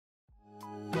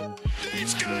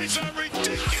guys are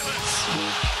ridiculous.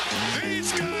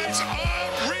 These guys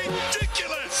are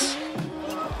ridiculous.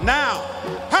 Now,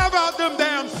 how about them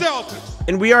damn Celtics?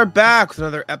 And we are back with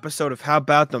another episode of How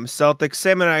About Them Celtics.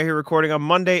 Sam and I are here recording on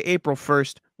Monday, April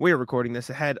 1st. We are recording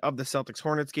this ahead of the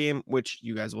Celtics-Hornets game, which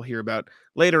you guys will hear about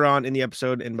later on in the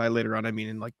episode. And by later on, I mean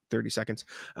in like 30 seconds.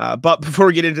 But before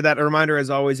we get into that, a reminder,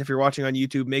 as always, if you're watching on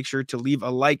YouTube, make sure to leave a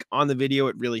like on the video.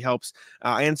 It really helps.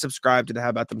 And subscribe to the How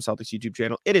About Them Celtics YouTube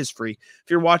channel. It is free. If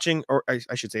you're watching, or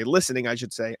I should say listening,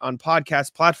 on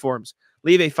podcast platforms,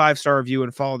 leave a 5-star review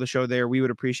and follow the show there. We would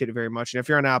appreciate it very much. And if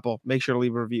you're on Apple, make sure to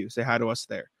leave a review. Say hi to us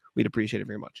there. We'd appreciate it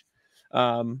very much.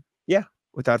 Yeah,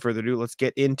 without further ado, let's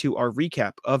get into our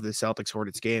recap of the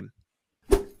Celtics-Hornets game.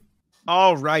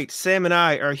 All right, Sam and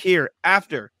I are here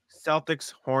after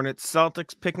Celtics-Hornets.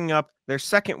 Celtics picking up their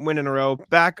second win in a row,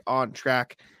 back on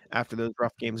track after those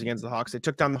rough games against the Hawks. They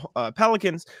took down the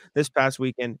Pelicans this past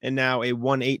weekend, and now a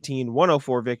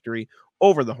 118-104 victory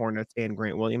over the Hornets and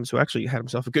Grant Williams, who actually had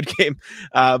himself a good game.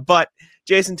 But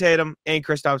Jayson Tatum and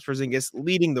Kristaps Porzingis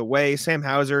leading the way. Sam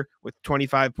Hauser with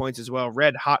 25 points as well.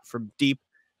 Red hot from deep.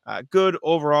 Good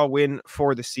overall win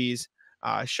for the C's.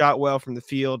 Shot well from the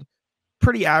field.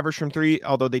 Pretty average from three,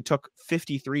 although they took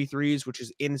 53 threes, which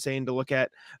is insane to look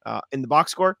at in the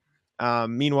box score.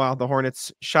 Meanwhile, the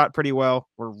Hornets shot pretty well.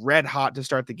 Were red hot to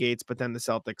start the gates, but then the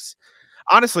Celtics...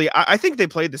 Honestly, I think they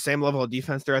played the same level of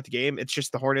defense throughout the game. It's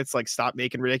just the Hornets stopped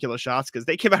making ridiculous shots because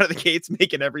they came out of the gates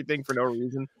making everything for no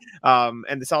reason.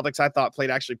 And the Celtics, I thought,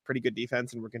 played actually pretty good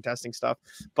defense and were contesting stuff.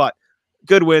 But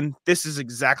good win. This is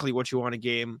exactly what you want a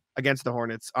game against the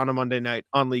Hornets on a Monday night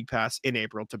on League Pass in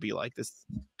April to be like. This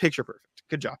picture perfect.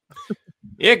 Good job.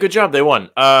 Yeah, good job. They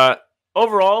won.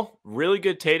 Overall, really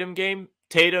good Tatum game.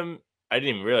 Tatum, I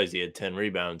didn't even realize he had 10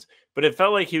 rebounds. But it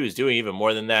felt like he was doing even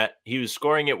more than that. He was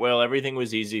scoring it well. Everything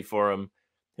was easy for him.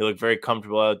 He looked very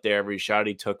comfortable out there. Every shot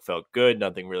he took felt good.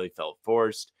 Nothing really felt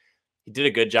forced. He did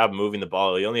a good job moving the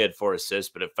ball. He only had 4 assists,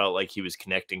 but it felt like he was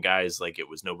connecting guys like it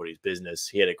was nobody's business.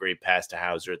 He had a great pass to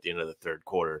Hauser at the end of the third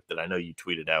quarter that I know you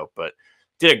tweeted out, but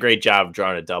did a great job of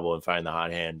drawing a double and finding the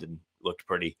hot hand and looked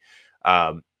pretty.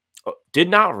 Did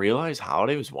not realize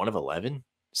Holiday was 1 of 11.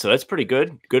 So that's pretty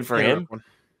good. Good for him.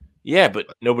 Yeah, but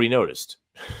nobody noticed.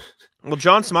 Well,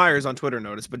 John Smyers on Twitter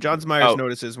noticed, but John Smyers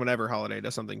notices whenever Holiday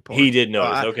does something poor. He did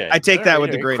notice. Okay, I take that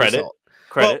with the grain of salt.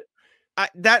 Credit. Well,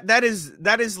 that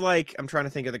is like, I'm trying to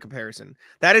think of the comparison.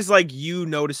 That is like you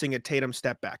noticing a Tatum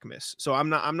step back miss. So I'm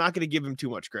not going to give him too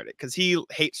much credit because he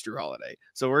hates Drew Holiday.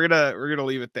 So we're gonna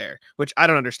leave it there, which I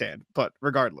don't understand. But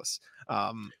regardless,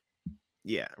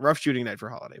 yeah, rough shooting night for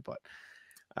Holiday, but.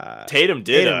 Tatum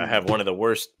did have one of the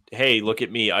worst, hey, look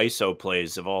at me, ISO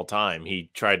plays of all time.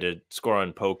 He tried to score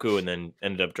on Poku and then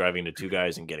ended up driving to 2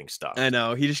 guys and getting stopped. I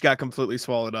know. He just got completely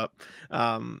swallowed up.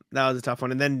 That was a tough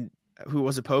one. And then, who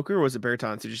was it, Poku or was it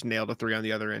Bertans who just nailed a 3 on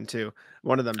the other end too?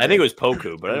 One of them. I think it was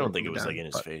Poku, but I don't think it was in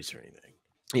his face or anything.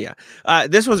 Yeah.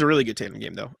 This was a really good Tatum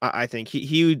game, though. I think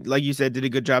he, like you said, did a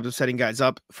good job of setting guys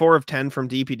up. 4 of 10 from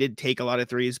deep. He did take a lot of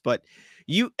threes, but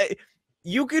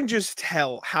you can just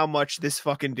tell how much this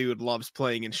fucking dude loves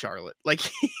playing in Charlotte. Like,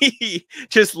 he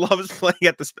just loves playing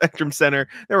at the Spectrum Center.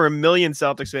 There were a million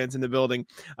Celtics fans in the building.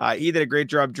 He did a great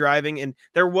job driving, and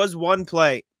there was one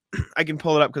play. I can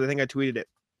pull it up because I think I tweeted it.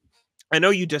 I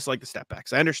know you dislike the step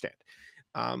backs. I understand.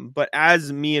 But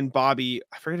as me and Bobby,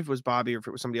 I forget if it was Bobby or if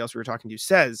it was somebody else we were talking to,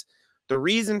 says, the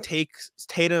reason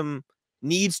Tatum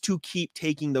needs to keep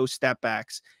taking those step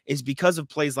backs is because of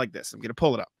plays like this. I'm going to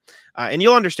pull it up. And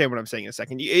you'll understand what I'm saying in a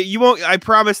second. You won't, I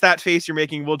promise that face you're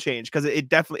making will change because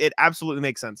it absolutely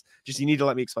makes sense. Just, you need to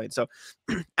let me explain. So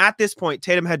at this point,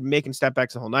 Tatum had been making step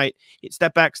backs the whole night. He'd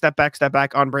step back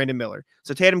on Brandon Miller.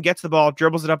 So Tatum gets the ball,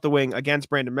 dribbles it up the wing against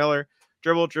Brandon Miller,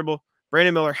 dribble.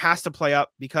 Brandon Miller has to play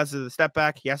up because of the step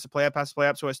back. He has to play up.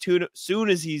 So as soon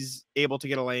as he's able to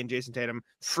get a lane, Jayson Tatum,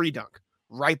 free dunk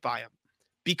right by him.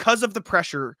 Because of the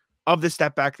pressure of the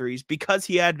step back threes, because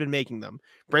he had been making them,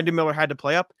 Brandon Miller had to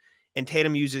play up, and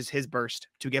Tatum uses his burst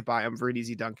to get by him for an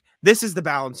easy dunk. This is the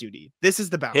balance you need. This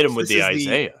is the balance. Hit him with the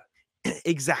Isaiah.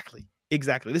 Exactly.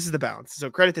 This is the balance.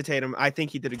 So credit to Tatum. I think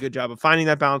he did a good job of finding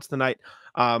that balance tonight,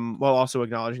 while also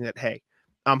acknowledging that, hey,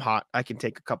 I'm hot. I can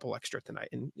take a couple extra tonight,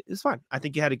 and it's fine. I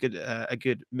think he had a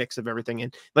good mix of everything,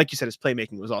 and like you said, his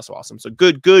playmaking was also awesome. So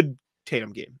good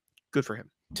Tatum game. Good for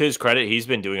him. To his credit, he's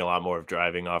been doing a lot more of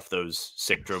driving off those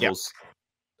sick dribbles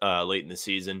late in the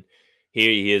season.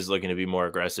 He is looking to be more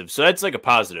aggressive. So that's like a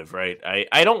positive, right?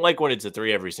 I don't like when it's a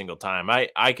 3 every single time.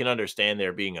 I can understand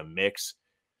there being a mix,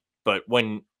 but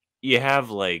when you have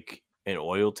like an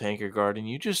oil tanker garden,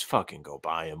 you just fucking go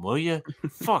by him, will you?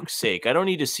 Fuck's sake. I don't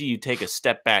need to see you take a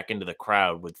step back into the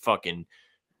crowd with fucking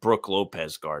Brooke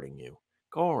Lopez guarding you.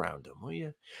 Go around him, will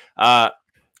you?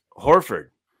 Horford,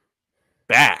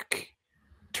 back.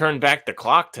 Turned back the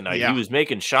clock tonight. Yeah. He was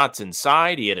making shots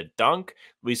inside. He had a dunk.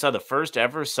 We saw the first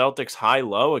ever Celtics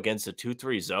high-low against a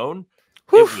 2-3 zone.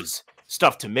 Whew. It was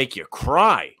stuff to make you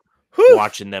cry Whew.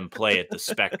 watching them play at the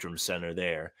Spectrum Center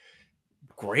there.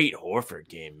 Great Horford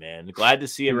game, man. Glad to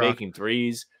see him making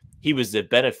threes. He was the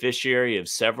beneficiary of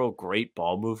several great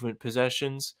ball movement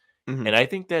possessions. Mm-hmm. And I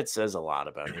think that says a lot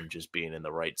about him just being in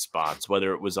the right spots,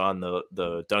 whether it was on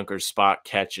the dunker spot,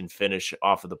 catch and finish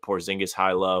off of the Porzingis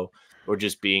high-low, or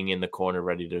just being in the corner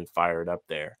ready to fire it up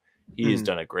there. He has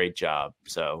done a great job.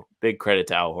 So big credit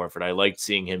to Al Horford. I liked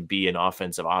seeing him be an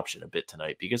offensive option a bit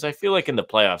tonight because I feel like in the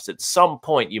playoffs, at some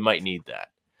point, you might need that.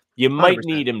 You might 100%.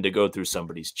 need him to go through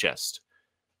somebody's chest.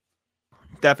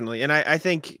 Definitely. And I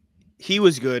think he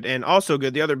was good and also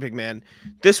good. The other big man,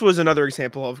 this was another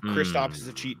example of Kristaps is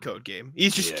a cheat code game.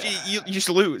 He's just, you just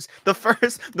lose. The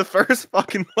first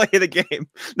fucking play of the game,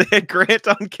 they had Grant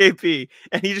on KP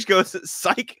and he just goes,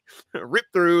 psych, rip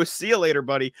through, see you later,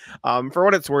 buddy. For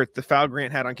what it's worth, the foul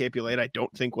Grant had on KP late, I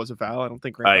don't think was a foul. I don't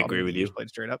think Grant I agree with you. Played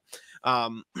straight up.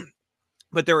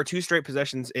 But there were 2 straight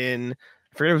possessions in,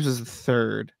 I forget if it was the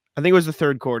third. I think it was the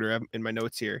third quarter in my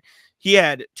notes here. He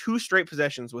had 2 straight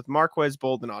possessions with Marquez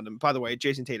Bolden on him. By the way,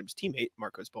 Jayson Tatum's teammate,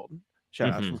 Marquez Bolden, shout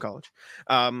out from college,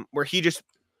 where he just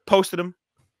posted him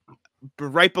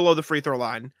right below the free throw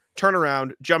line, turn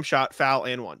around, jump shot, foul,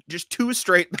 and 1. Just 2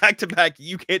 straight back to back.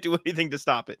 You can't do anything to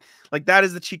stop it. Like that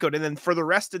is the cheat code. And then for the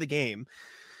rest of the game,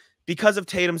 because of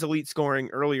Tatum's elite scoring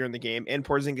earlier in the game and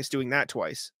Porzingis doing that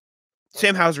twice,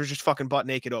 Sam Hauser's just fucking butt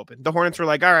naked open. The Hornets were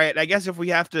like, all right, I guess if we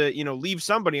have to, leave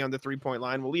somebody on the 3-point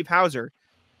line, we'll leave Hauser.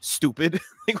 Stupid.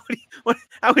 Like,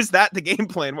 how is that the game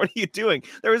plan? What are you doing?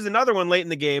 There was another one late in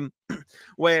the game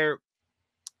where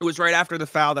it was right after the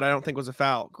foul that I don't think was a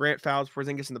foul. Grant fouls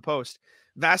Porzingis in the post.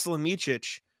 Vasilij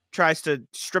Micic tries to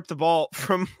strip the ball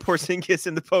from Porzingis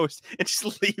in the post and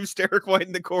just leaves Derek White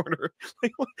in the corner.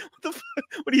 Like, what the fuck?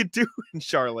 What are you doing,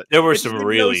 Charlotte? There were some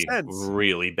really,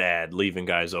 really bad leaving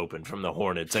guys open from the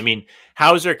Hornets. I mean,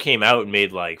 Hauser came out and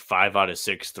made like 5 out of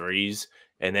 6 threes,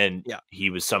 and then he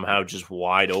was somehow just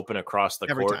wide open across the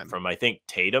court from, I think,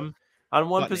 Tatum on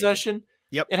one possession.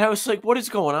 Yep. And I was like, what is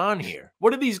going on here?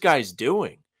 What are these guys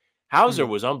doing? Hauser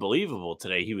was unbelievable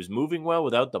today. He was moving well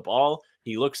without the ball.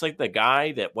 He looks like the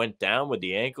guy that went down with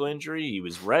the ankle injury. He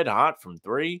was red hot from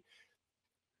 3.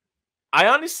 I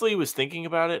honestly was thinking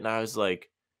about it, and I was like,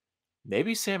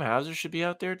 maybe Sam Hauser should be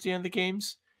out there at the end of the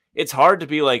games. It's hard to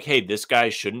be like, hey, this guy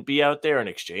shouldn't be out there in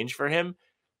exchange for him.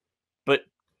 But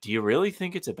do you really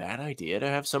think it's a bad idea to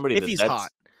have somebody if he's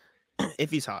hot? If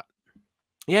he's hot.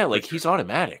 Yeah, like he's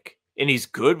automatic. And he's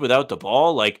good without the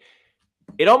ball. Like,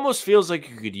 it almost feels like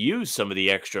you could use some of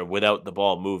the extra without the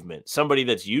ball movement. Somebody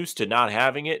that's used to not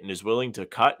having it and is willing to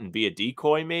cut and be a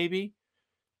decoy maybe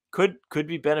could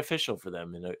be beneficial for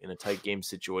them in a tight game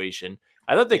situation.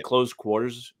 I thought they closed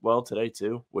quarters well today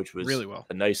too, which was really well.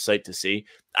 A nice sight to see.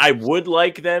 I would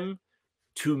like them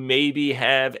to maybe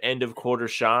have end of quarter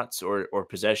shots or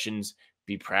possessions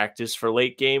be practiced for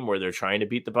late game where they're trying to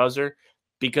beat the buzzer.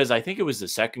 Because I think it was the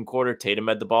second quarter, Tatum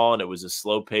had the ball, and it was a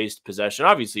slow-paced possession.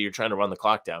 Obviously, you're trying to run the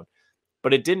clock down.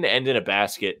 But it didn't end in a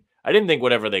basket. I didn't think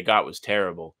whatever they got was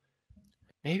terrible.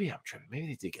 Maybe I'm tripping. Maybe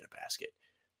they did get a basket.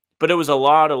 But it was a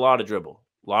lot of dribble.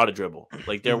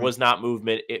 Like, there was not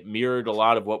movement. It mirrored a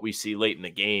lot of what we see late in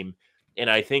the game. And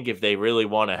I think if they really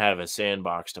want to have a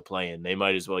sandbox to play in, they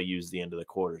might as well use the end of the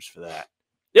quarters for that.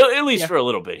 At least for a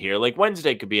little bit here. Like,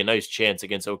 Wednesday could be a nice chance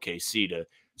against OKC to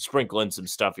sprinkle in some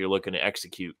stuff you're looking to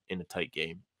execute in a tight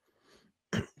game.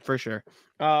 For sure.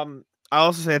 I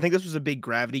also say I think this was a big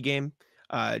gravity game.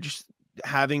 Just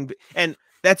having and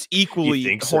that's equally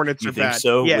the Hornets are bad.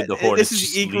 So yeah, with the Hornets, this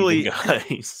is equally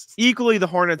guys. Equally the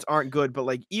Hornets aren't good, but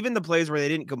like even the plays where they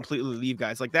didn't completely leave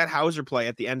guys, like that Hauser play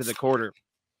at the end of the quarter,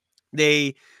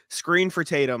 they screened for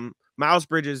Tatum. Miles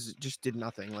Bridges just did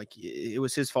nothing. Like it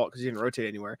was his fault because he didn't rotate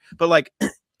anywhere. But like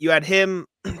you had him,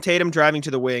 Tatum driving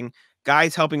to the wing,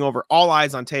 guys helping over, all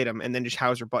eyes on Tatum, and then just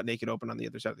Hauser butt naked open on the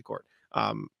other side of the court.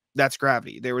 That's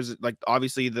gravity. There was like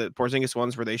obviously the Porzingis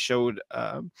ones where they showed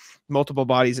multiple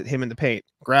bodies at him in the paint.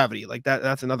 Gravity, like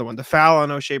that's another one. The foul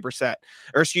on O'Shea Brissett,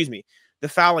 or excuse me, the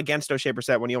foul against O'Shea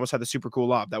Brissett when he almost had the super cool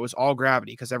lob. That was all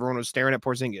gravity because everyone was staring at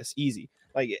Porzingis. Easy.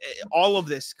 Like all of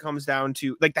this comes down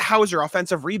to like the Hauser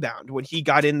offensive rebound when he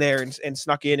got in there and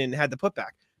snuck in and had the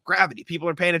putback. Gravity. People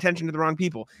are paying attention to the wrong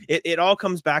people. It all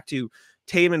comes back to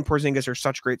Tatum and Porzingis are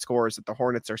such great scorers that the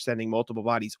Hornets are sending multiple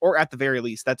bodies, or at the very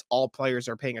least, that's all players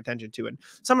are paying attention to. And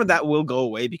some of that will go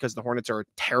away because the Hornets are a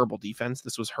terrible defense.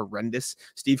 This was horrendous.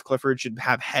 Steve Clifford should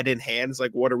have head in hands.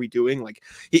 Like, what are we doing? Like,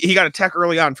 he got a tech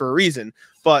early on for a reason,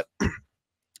 but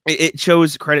it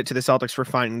shows credit to the Celtics for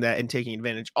finding that and taking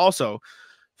advantage. Also,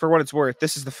 for what it's worth,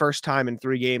 this is the first time in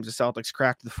 3 games the Celtics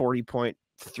cracked the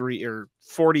 40.3 or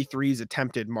 43s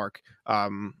attempted mark,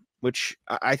 which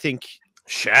I think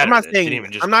shattered. I'm not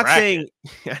saying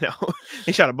I know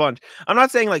he shot a bunch. I'm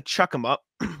not saying like chuck them up,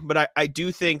 but I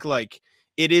do think like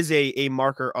it is a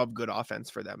marker of good offense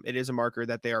for them. It is a marker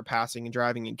that they are passing and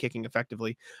driving and kicking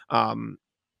effectively.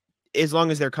 As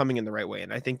long as they're coming in the right way.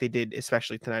 And I think they did,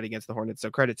 especially tonight against the Hornets. So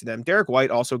credit to them. Derek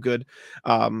White, also good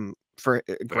for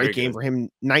a great game for him.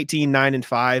 19, 9 and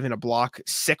 5 in a block,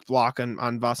 sick block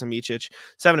on Vasa Micic,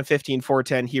 7 of 15,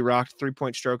 410. He rocked.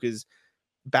 3-point stroke is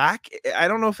back. I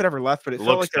don't know if it ever left, but it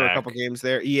felt like there were a couple games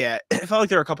there. Yeah, it felt like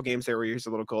there were a couple games there where he was a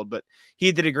little cold, but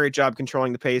he did a great job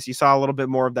controlling the pace. You saw a little bit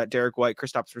more of that Derek White,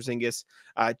 Kristaps Porzingis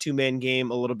 2-man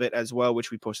game a little bit as well,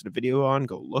 which we posted a video on.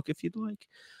 Go look if you'd like.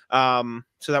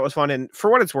 So that was fun. And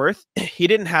for what it's worth, he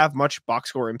didn't have much box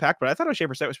score impact, but I thought O'Shea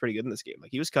Brissett was pretty good in this game.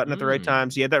 Like, he was cutting at the right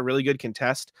times. He had that really good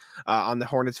contest on the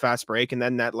Hornets fast break. And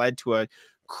then that led to a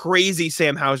crazy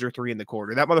Sam Hauser 3 in the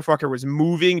corner. That motherfucker was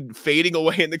moving, fading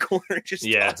away in the corner. Just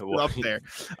up there.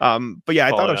 But yeah, I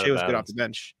thought O'Shea was good off the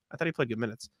bench. I thought he played good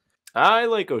minutes. I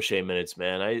like O'Shea minutes,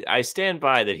 man. I stand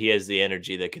by that he has the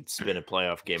energy that could spin a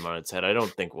playoff game on its head. I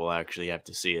don't think we'll actually have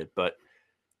to see it, but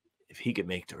if he could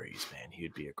make threes, man, he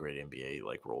would be a great NBA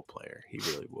like role player. He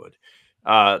really would.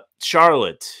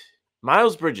 Charlotte,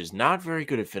 Miles Bridges, not very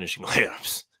good at finishing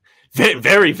layups.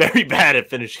 Very, very bad at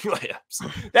finishing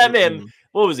layups. That man,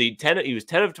 what was he? He was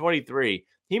 10 of 23.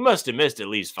 He must have missed at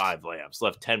least 5 layups,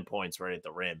 left 10 points right at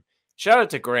the rim. Shout out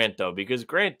to Grant, though, because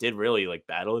Grant did really like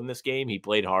battle in this game. He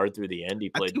played hard through the end. He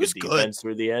played good defense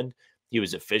through the end. He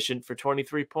was efficient for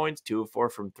 23 points, 2 of 4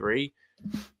 from 3.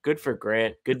 Good for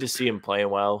Grant. Good to see him playing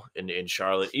well in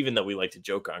Charlotte, even though we like to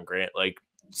joke on Grant. Like,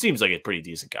 seems like a pretty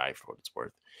decent guy for what it's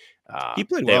worth. He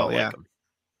played well, yeah. Like him.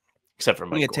 Except for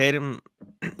Mike Tatum.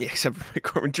 Yeah, except for Mike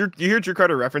Gorman. You heard Drew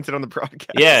Carter reference it on the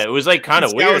broadcast. Yeah, it was like kind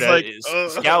of weird.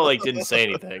 Scal Like, didn't say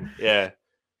anything. Yeah.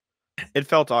 It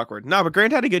felt awkward. No, but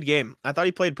Grant had a good game. I thought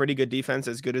he played pretty good defense,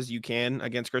 as good as you can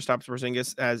against Kristaps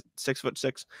Porzingis as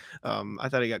 6'6". I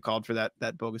thought he got called for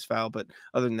that bogus foul, but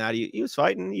other than that, he was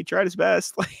fighting. He tried his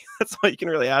best. Like, that's all you can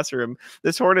really ask for him.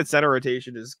 This Hornets center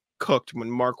rotation is cooked when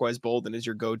Marquez Bolden is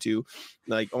your go-to,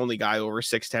 like, only guy over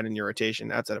 6'10" in your rotation.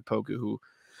 That's at a Poku who.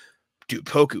 Dude,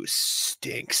 Poku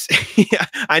stinks. Yeah,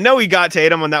 I know he got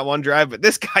Tatum on that one drive, but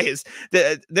this guy is.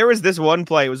 There was this one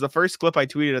play. It was the first clip I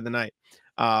tweeted of the night.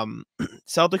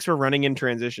 Celtics were running in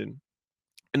transition,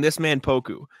 and this man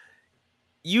Poku.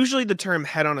 Usually, the term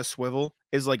 "head on a swivel"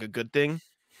 is like a good thing.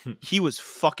 He was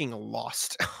fucking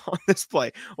lost on this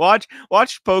play. Watch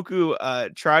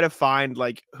Poku try to find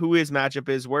like who his matchup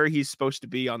is, where he's supposed to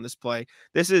be on this play.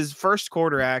 This is first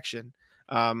quarter action.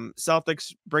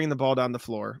 Celtics bringing the ball down the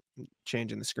floor.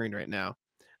 Changing the screen right now.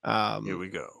 Here we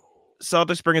go.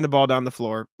 Celtics bringing the ball down the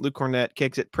floor. Luke Cornett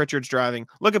kicks it. Pritchard's driving.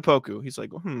 Look at Poku. He's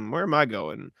like, where am I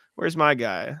going? Where's my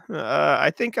guy?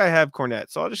 I think I have Cornett,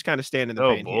 so I'll just kind of stand in the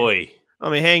paint. Oh boy. Here.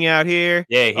 Let me hang out here.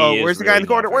 Yeah, where's the guy in the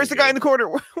corner? Where's the guy in the corner?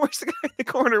 Where's the guy in the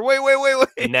corner? Wait.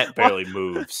 The net barely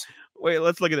moves. Wait,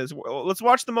 let's look at this. Let's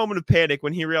watch the moment of panic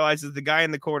when he realizes the guy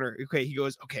in the corner. Okay, he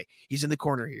goes, okay, he's in the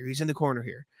corner here. He's in the corner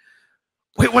here.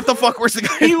 Wait, what the fuck? Where's the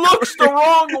guy? He looks the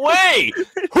wrong way.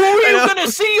 Who are you going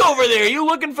to see over there? You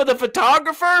looking for the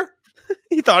photographer?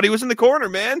 He thought he was in the corner,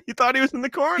 man. He thought he was in the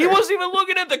corner. He wasn't even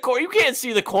looking at the corner. You can't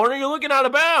see the corner. You're looking out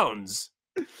of bounds.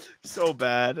 So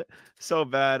bad. Were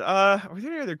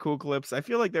there any other cool clips? I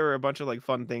feel like there were a bunch of like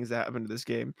fun things that happened to this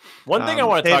game. One thing I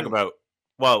want to talk about.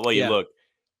 Well, you look.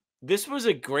 This was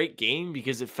a great game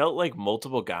because it felt like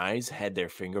multiple guys had their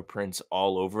fingerprints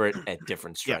all over it at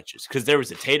different stretches. Because there was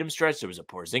a Tatum stretch, there was a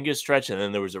Porzingis stretch, and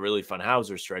then there was a really fun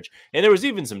Hauser stretch. And there was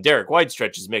even some Derek White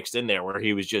stretches mixed in there where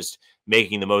he was just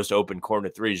making the most open corner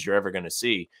threes you're ever going to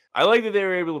see. I like that they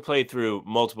were able to play through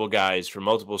multiple guys for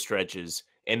multiple stretches,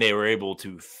 and they were able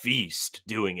to feast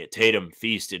doing it. Tatum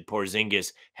feasted.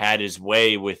 Porzingis had his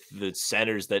way with the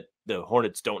centers that the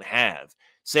Hornets don't have.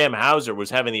 Sam Hauser was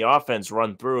having the offense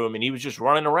run through him, and he was just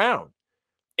running around.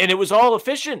 And it was all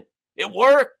efficient. It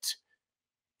worked.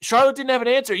 Charlotte didn't have an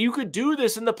answer. You could do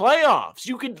this in the playoffs.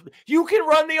 You can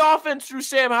run the offense through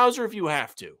Sam Hauser if you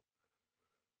have to.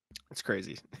 It's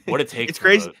crazy. What it takes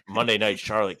for a Monday night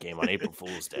Charlotte game on April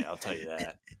Fool's Day, I'll tell you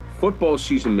that. Football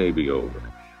season may be over,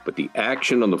 but the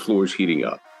action on the floor is heating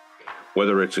up.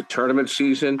 Whether it's a tournament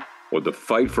season or the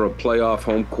fight for a playoff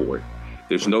home court,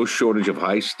 there's no shortage of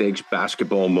high-stakes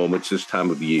basketball moments this time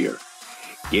of year.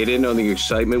 Get in on the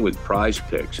excitement with Prize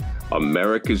Picks,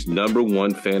 America's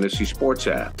 #1 fantasy sports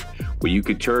app, where you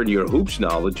can turn your hoops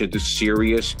knowledge into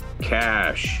serious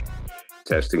cash.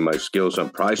 Testing my skills on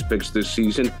Prize Picks this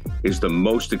season is the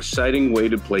most exciting way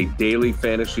to play daily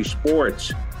fantasy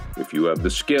sports. If you have the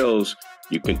skills,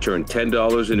 you can turn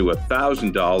 $10 into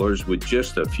 $1,000 with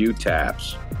just a few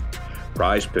taps.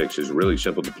 Prize Picks is really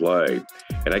simple to play,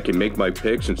 and I can make my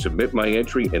picks and submit my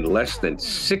entry in less than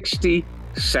 60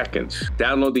 seconds.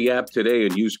 Download the app today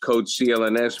and use code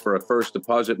CLNS for a first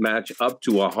deposit match up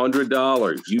to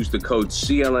 $100. Use the code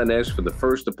CLNS for the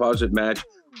first deposit match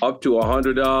up to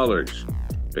 $100.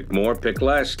 Pick more, pick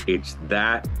less. It's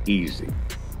that easy.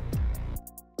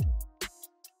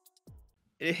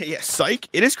 Yeah, psych.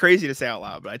 It is crazy to say out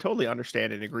loud, but I totally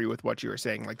understand and agree with what you were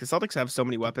saying. Like, the Celtics have so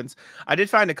many weapons. I did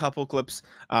find a couple clips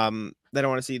that I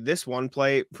want to see. This one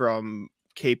play from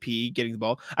KP getting the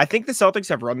ball. I think the Celtics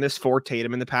have run this for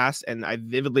Tatum in the past, and I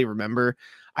vividly remember,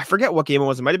 I forget what game it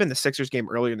was. It might have been the Sixers game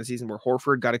earlier in the season where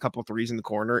Horford got a couple threes in the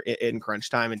corner in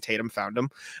crunch time, and Tatum found him.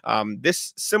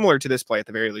 This similar to this play at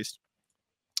the very least.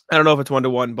 I don't know if it's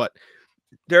 1-to-1, but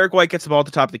Derek White gets the ball at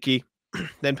the top of the key,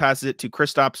 then passes it to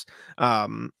Kristaps.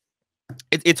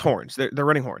 It's horns. They're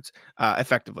running horns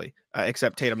effectively,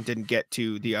 except Tatum didn't get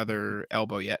to the other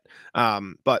elbow yet.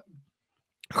 But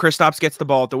Kristaps gets the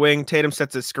ball at the wing. Tatum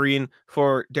sets a screen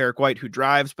for Derek White, who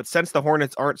drives. But since the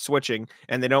Hornets aren't switching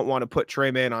and they don't want to put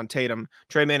Trey Mann on Tatum,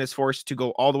 Trey Mann is forced to go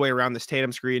all the way around this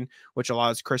Tatum screen, which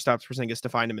allows Kristaps Porzingis to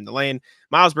find him in the lane.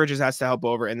 Miles Bridges has to help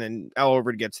over, and then L.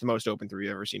 Overton gets the most open three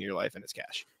you've ever seen in your life, and it's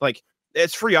cash. Like,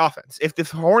 it's free offense. If the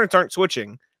Hornets aren't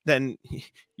switching, then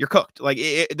you're cooked. Like,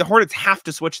 the Hornets have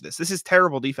to switch this. This is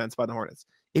terrible defense by the Hornets.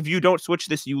 If you don't switch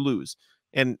this, you lose.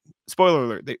 And spoiler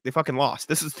alert, they fucking lost.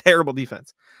 This is terrible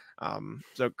defense.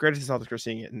 So credit to the Celtics for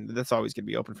seeing it, and that's always going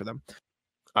to be open for them.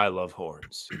 I love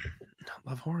horns.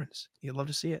 Love horns. You'd love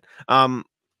to see it.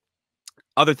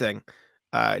 Other thing,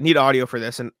 need audio for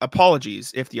this, and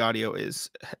apologies if the audio is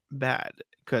bad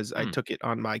because I took it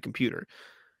on my computer.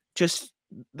 Just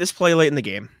this play late in the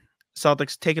game.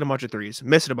 Celtics taking a bunch of threes,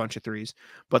 missing a bunch of threes,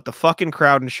 but the fucking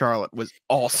crowd in Charlotte was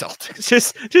all Celtics.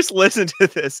 Just listen to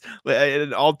this.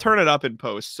 I'll turn it up in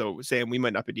post, so Sam, we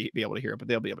might not be able to hear it, but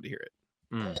they'll be able to hear it.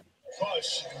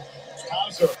 Push.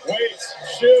 Hauser waits,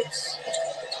 shoots.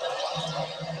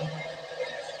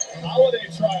 Holiday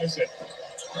tries it.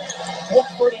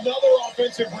 Horford another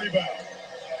offensive rebound.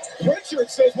 Pritchard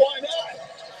says, "Why not?"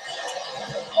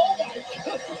 Oh my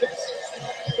goodness!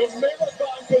 The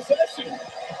marathon possession.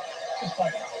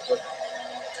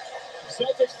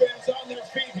 Celtics fans on their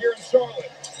feet here in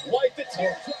Charlotte. White the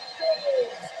tip.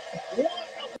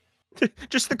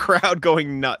 Just the crowd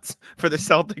going nuts for the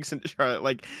Celtics in Charlotte.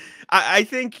 Like, I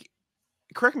think,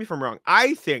 correct me if I'm wrong,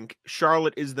 I think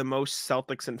Charlotte is the most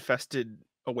Celtics-infested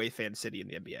away fan city in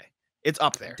the NBA. It's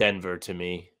up there. Denver to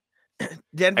me.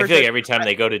 Denver. I feel like every time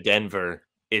they go to Denver,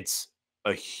 it's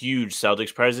a huge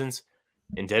Celtics presence,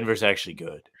 and Denver's actually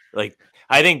good. Like,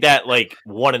 I think that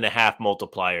 1.5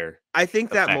 multiplier. I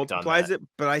think that multiplies it,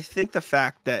 but I think the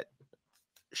fact that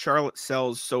Charlotte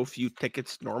sells so few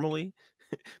tickets normally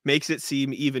makes it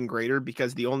seem even greater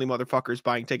because the only motherfuckers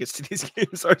buying tickets to these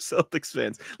games are Celtics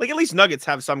fans. Like, at least Nuggets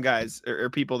have some guys or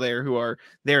people there who are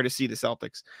there to see the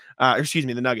Celtics.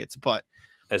 The Nuggets, but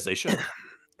as they should.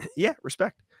 Yeah,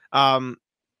 respect. I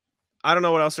don't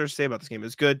know what else there's to say about this game. It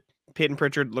was good. Peyton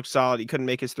Pritchard looked solid. He couldn't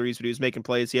make his threes, but he was making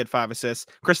plays. He had 5 assists.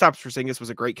 Kristaps Porzingis was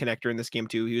a great connector in this game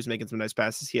too. He was making some nice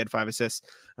passes. He had 5 assists.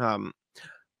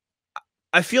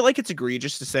 I feel like it's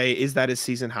egregious to say, is that his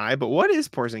season high? But what is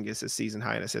Porzingis' season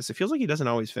high in assists? It feels like he doesn't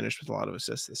always finish with a lot of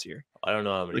assists this year. I don't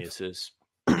know how many assists.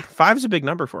 5 is a big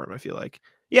number for him, I feel like.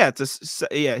 Yeah,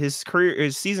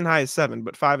 his season high is 7,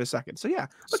 but 5 is second. So yeah,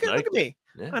 look at me.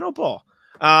 Yeah. I know ball.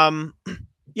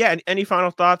 Yeah, any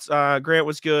final thoughts? Grant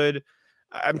was good.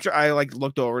 I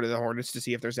looked over to the Hornets to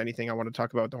see if there's anything I want to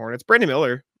talk about with the Hornets. Brandon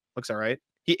Miller looks all right.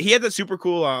 He had that super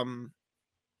cool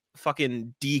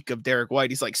fucking deke of Derek White.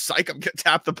 He's like, psych, I'm gonna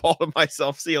tap the ball to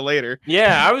myself. See you later.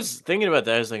 Yeah, I was thinking about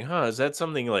that. I was like, is that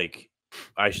something like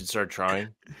I should start trying?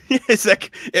 It's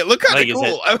like, it looked kind of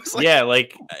cool. I was like, yeah,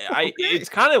 like it's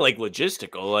kind of like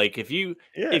logistical. Like if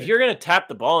you're gonna tap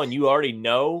the ball and you already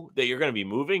know that you're gonna be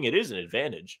moving, it is an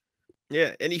advantage.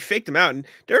 Yeah, and he faked him out. And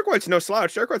Derek White's no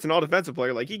slouch. Derek White's an all-defensive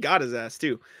player. Like, he got his ass,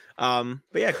 too. But,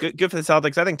 yeah, good for the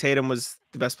Celtics. I think Tatum was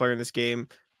the best player in this game.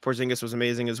 Porzingis was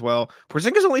amazing as well.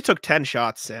 Porzingis only took 10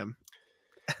 shots, Sam.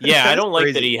 Yeah, I don't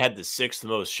like that he had the 6th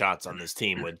most shots on this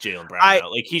team with Jaylen Brown out.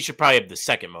 Like, he should probably have the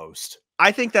 2nd most.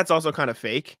 I think that's also kind of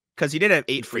fake. because he did have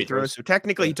 8 free throws. So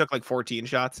technically he took like 14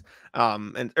 shots,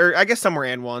 or I guess some were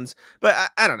and ones, but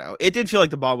I don't know. It did feel like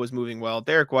the ball was moving well.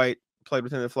 Derek White played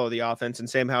within the flow of the offense, and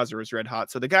Sam Hauser was red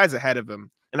hot. So the guys ahead of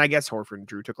him, and I guess Horford and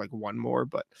Drew took like one more,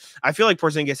 but I feel like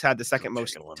Porzingis had the second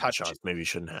most touches. Maybe you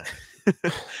shouldn't have.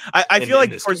 I feel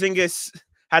like Porzingis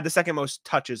had the second most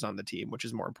touches on the team, which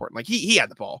is more important. Like he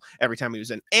had the ball every time he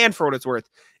was in, and for what it's worth,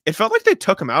 it felt like they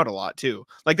took him out a lot too.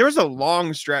 Like there was a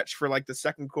long stretch for like the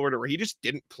second quarter where he just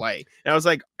didn't play, and I was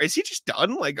like, is he just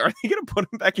done? Like, are they gonna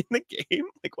put him back in the game?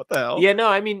 Like, what the hell? Yeah, no,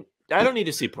 I mean, I don't need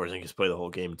to see Porzingis play the whole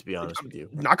game, to be honest with you.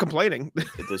 Not complaining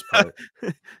at this point.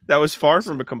 That was far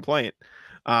from a complaint.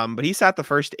 But he sat the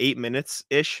first 8 minutes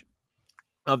ish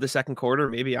of the second quarter.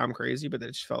 Maybe I'm crazy, but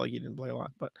it just felt like he didn't play a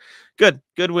lot. But good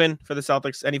win for the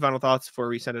Celtics. Any final thoughts before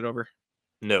we send it over?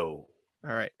 No.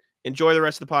 All right. Enjoy the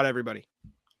rest of the pod, everybody.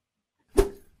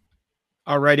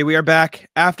 Alrighty, we are back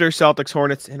after Celtics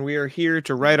Hornets, and we are here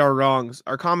to right our wrongs.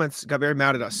 Our comments got very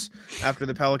mad at us after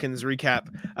the Pelicans recap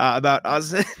about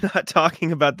us not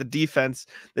talking about the defense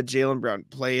that Jaylen Brown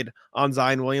played on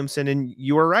Zion Williamson, and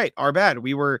you were right, our bad.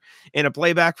 We were in a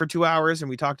playback for 2 hours, and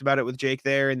we talked about it with Jake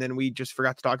there, and then we just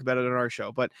forgot to talk about it on our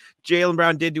show. But Jaylen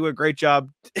Brown did do a great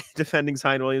job defending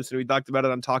Zion Williamson. We talked about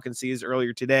it on Talkin' C's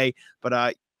earlier today,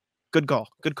 but good call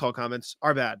comments.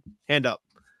 Our bad. Hand up.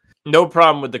 No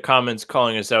problem with the comments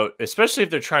calling us out, especially if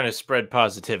they're trying to spread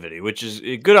positivity, which is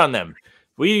good on them.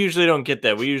 We usually don't get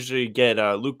that. We usually get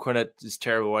Luke Cornett is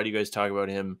terrible. Why do you guys talk about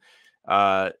him?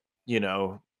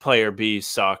 Player B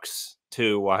sucks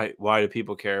too. Why do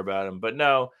people care about him? But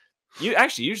no,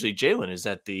 usually Jaylen is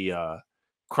at the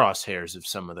crosshairs of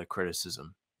some of the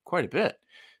criticism quite a bit.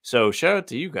 So shout out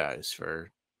to you guys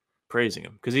for praising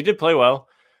him because he did play well.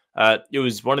 It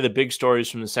was one of the big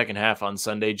stories from the second half on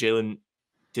Sunday. Jaylen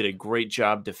did a great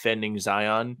job defending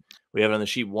Zion. We have on the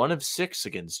sheet 1 of 6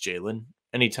 against Jaylen.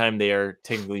 Anytime they are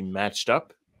technically matched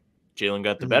up, Jaylen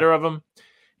got the better of him.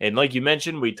 And like you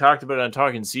mentioned, we talked about it on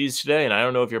Talking C's today, and I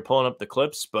don't know if you're pulling up the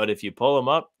clips, but if you pull them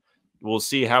up, we'll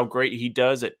see how great he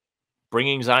does at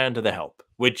bringing Zion to the help,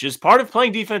 which is part of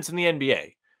playing defense in the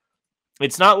NBA.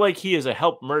 It's not like he is a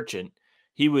help merchant.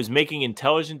 He was making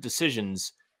intelligent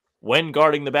decisions when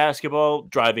guarding the basketball,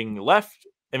 driving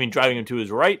him to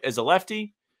his right as a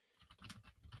lefty,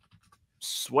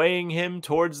 swaying him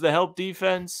towards the help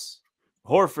defense.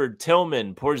 Horford,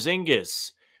 Tillman,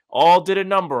 Porzingis all did a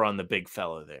number on the big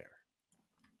fella there.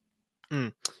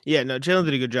 Yeah, no, Jaylen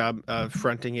did a good job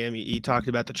fronting him. He talked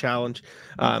about the challenge.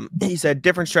 He said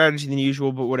different strategy than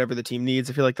usual, but whatever the team needs.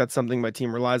 I feel like that's something my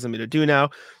team relies on me to do now.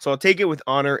 So I'll take it with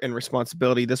honor and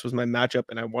responsibility. This was my matchup,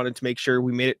 and I wanted to make sure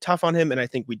we made it tough on him, and I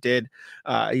think we did.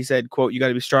 He said, quote, "You got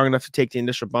to be strong enough to take the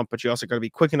initial bump, but you also got to be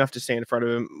quick enough to stay in front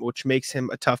of him, which makes him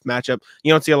a tough matchup.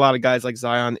 You don't see a lot of guys like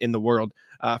Zion in the world."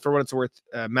 For what it's worth,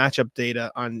 matchup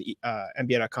data on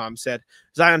NBA.com said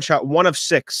Zion shot 1 of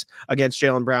 6 against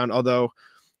Jaylen Brown, although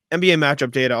NBA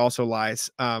matchup data also lies.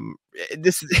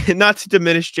 This is not to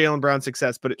diminish Jaylen Brown's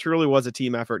success, but it truly was a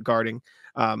team effort guarding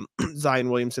Zion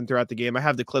Williamson throughout the game. I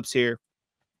have the clips here.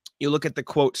 You look at the,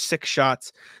 quote, 6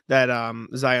 shots that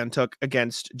Zion took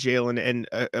against Jaylen, and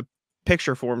a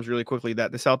picture forms really quickly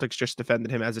that the Celtics just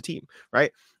defended him as a team,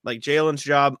 right? Like Jaylen's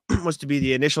job was to be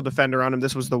the initial defender on him.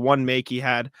 This was the one make he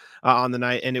had on the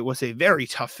night, and it was a very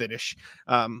tough finish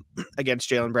against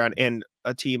Jaylen Brown and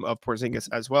a team of Porzingis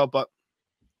as well. But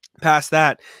past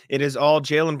that, it is all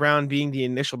Jaylen Brown being the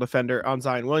initial defender on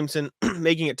Zion Williamson,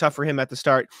 making it tough for him at the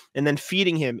start, and then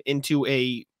feeding him into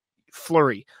a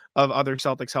flurry of other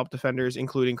Celtics help defenders,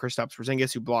 including Kristaps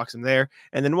Porzingis, who blocks him there,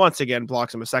 and then once again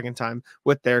blocks him a second time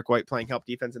with Derek White playing help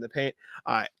defense in the paint.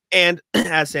 And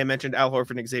as Sam mentioned, Al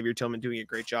Horford and Xavier Tillman doing a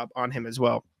great job on him as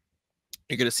well.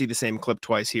 You're going to see the same clip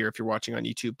twice here if you're watching on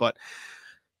YouTube, but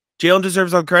Jaylen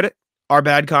deserves all the credit. Our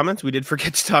bad comments, we did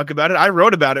forget to talk about it. I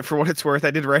wrote about it for what it's worth.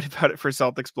 I did write about it for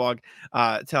Celtics blog,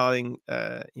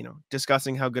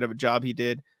 discussing how good of a job he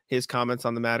did, his comments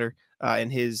on the matter,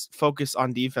 and his focus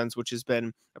on defense, which has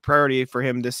been a priority for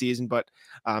him this season. But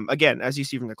again, as you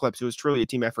see from the clips, it was truly a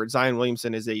team effort. Zion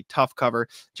Williamson is a tough cover.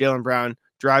 Jaylen Brown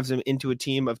drives him into a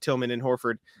team of Tillman and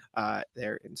Horford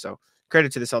there. And so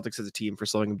credit to the Celtics as a team for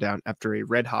slowing him down after a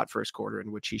red hot first quarter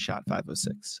in which he shot 5 of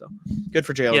 6. So good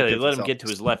for Jaylen. Yeah, they let him get to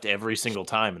his left every single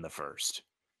time in the first.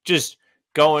 Just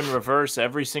go in reverse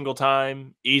every single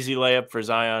time. Easy layup for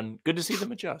Zion. Good to see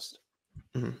them adjust.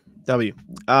 Mm-hmm. W.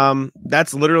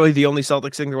 That's literally the only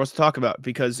Celtics thing there was to talk about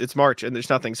because it's March and there's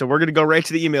nothing. So we're going to go right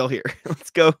to the email here. Let's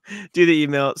go do the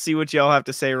email, see what y'all have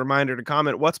to say. Reminder to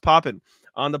comment what's popping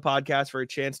on the podcast for a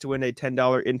chance to win a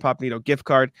 $10 Incognito gift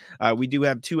card. We do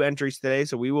have 2 entries today,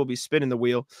 so we will be spinning the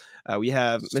wheel. We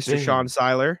have Mr. Sean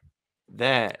Seiler.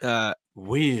 that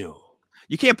wheel.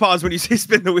 You can't pause when you say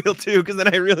spin the wheel too, because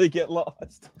then I really get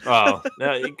lost. Oh,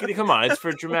 no, come on. It's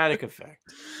for dramatic effect.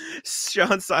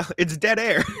 Sean Seiler, it's dead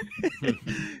air.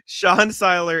 Sean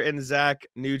Seiler and Zach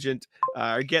Nugent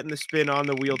are getting the spin on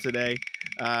the wheel today.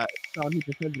 Sean, he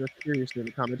defended us seriously in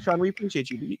the comments. Sean, we appreciate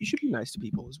you, but you should be nice to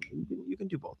people as well. You can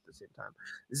do both at the same time.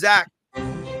 Zach,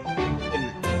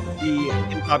 the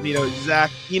incognito,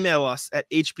 Zach, email us at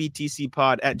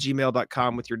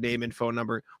hbtcpod@gmail.com with your name and phone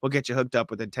number. We'll get you hooked up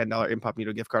with a $10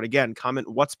 Incognito gift card. Again,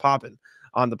 comment what's poppin'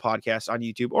 on the podcast on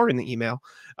YouTube or in the email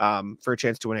for a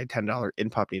chance to win a $10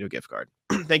 Incognito gift card.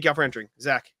 Thank y'all for entering.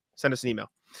 Zach, send us an email.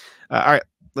 All right,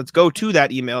 let's go to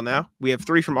that email now. We have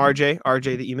 3 from RJ.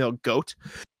 RJ, the email GOAT.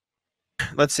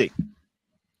 Let's see.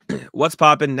 What's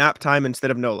poppin'? Nap time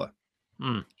instead of NOLA.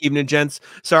 Evening, gents.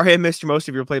 Sorry I missed most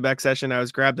of your playback session. I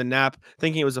was grabbed a nap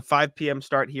thinking it was a 5 p.m.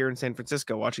 start here in San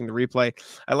Francisco watching the replay.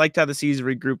 I liked how the C's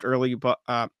regrouped early, but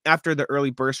after the early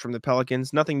burst from the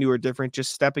Pelicans, nothing new or different,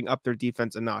 just stepping up their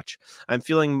defense a notch. I'm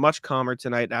feeling much calmer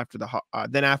tonight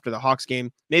than after the Hawks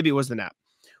game. Maybe it was the nap.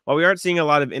 While we aren't seeing a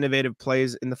lot of innovative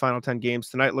plays in the final 10 games,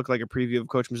 tonight looked like a preview of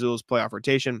Coach Mazzulla's playoff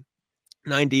rotation.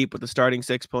 9 deep with the starting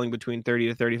 6 pulling between 30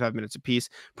 to 35 minutes apiece.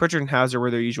 Pritchard and Hauser were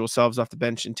their usual selves off the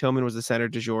bench, and Tillman was the center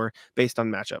du jour based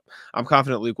on matchup. I'm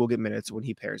confident Luke will get minutes when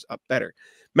he pairs up better.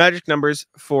 Magic numbers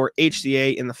for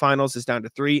HCA in the finals is down to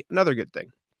 3. Another good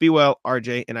thing. Be well,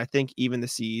 RJ, and I think even the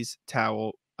C's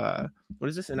towel. What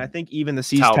is this? And I think even the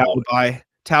C's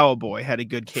towel boy had a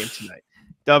good game tonight.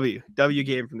 W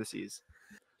game from the C's.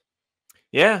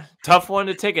 Yeah, tough one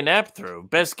to take a nap through.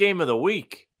 Best game of the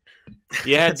week.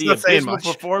 You had the abysmal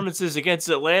performances against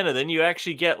Atlanta. Then you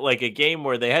actually get like a game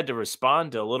where they had to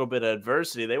respond to a little bit of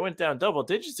adversity. They went down double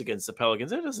digits against the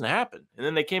Pelicans. That doesn't happen. And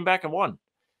then they came back and won.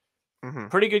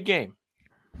 Pretty good game.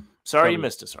 Sorry you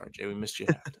missed us, RJ. We missed you.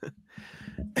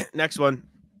 Next one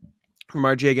from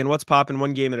RJ again. What's popping?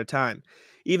 One game at a time.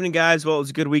 Evening, guys. Well, it was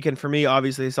a good weekend for me.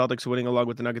 Obviously, the Celtics winning along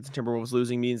with the Nuggets and Timberwolves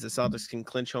losing means the Celtics can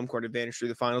clinch home court advantage through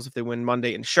the finals if they win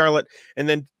Monday in Charlotte. And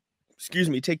then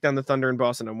take down the Thunder in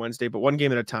Boston on Wednesday, but one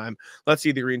game at a time. Let's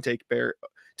see the Green take care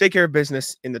of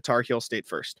business in the Tar Heel State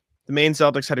first. The Maine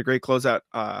Celtics had a great closeout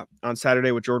on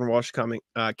Saturday with Jordan Walsh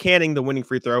canning the winning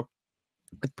free throw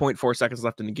with 0.4 seconds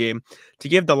left in the game to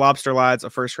give the Lobster Lads a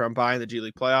first-round bye in the G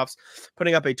League playoffs,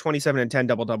 putting up a 27-10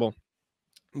 double-double.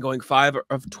 Going 5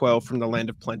 of 12 from the land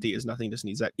of plenty is nothing to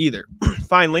sneeze at either.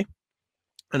 Finally,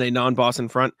 on a non-Boston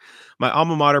front, my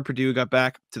alma mater, Purdue, got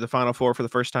back to the Final Four for the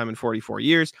first time in 44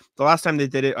 years. The last time they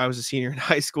did it, I was a senior in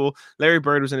high school. Larry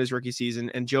Bird was in his rookie season,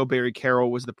 and Joe Barry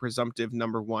Carroll was the presumptive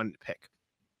number 1 pick.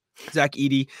 Zach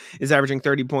Edey is averaging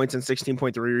 30 points and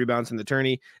 16.3 rebounds in the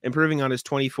tourney, improving on his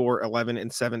 24, 11,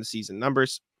 and 7 season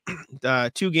numbers.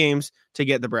 2 games to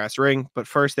get the brass ring, but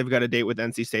first they've got a date with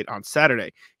NC State on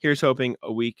Saturday. Here's hoping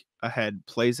a week ahead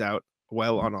plays out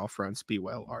well on all fronts. Be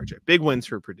well, RJ. Big wins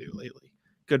for Purdue lately.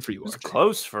 Good for you, RJ. It was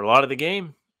close for a lot of the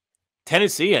game.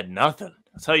 Tennessee had nothing.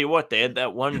 I'll tell you what, they had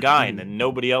that one guy, and then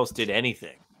nobody else did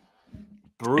anything.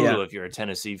 Brutal if you're a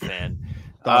Tennessee fan.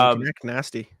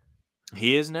 Nasty.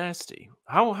 He is nasty.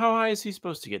 How high is he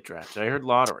supposed to get drafted? I heard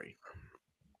lottery.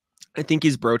 I think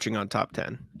he's broaching on top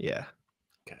 10. Yeah.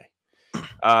 Okay.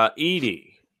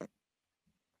 Edey.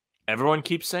 Everyone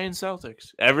keeps saying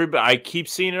Celtics. I keep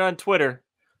seeing it on Twitter.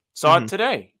 Saw it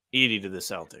today. Edey to the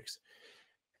Celtics.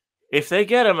 If they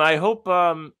get him, I hope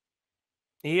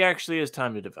he actually has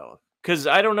time to develop. Because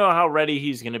I don't know how ready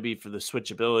he's going to be for the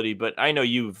switchability, but I know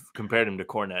you've compared him to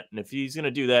Cornette. And if he's going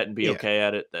to do that and be okay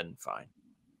at it, then fine.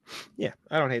 Yeah,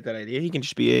 I don't hate that idea. He can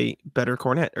just be a better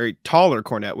Cornette or a taller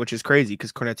Cornette, which is crazy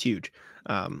because Cornette's huge.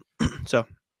 So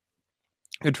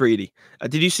good for Edey.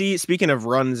 Did you see, speaking of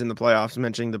runs in the playoffs,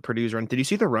 mentioning the Purdue's run, did you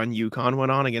see the run UConn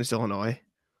went on against Illinois?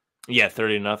 Yeah,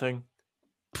 30-0.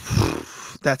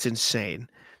 That's insane.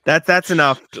 That's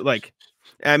enough.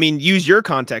 Use your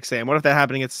context, Sam. What if that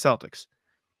happened against the Celtics?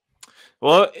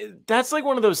 Well, that's like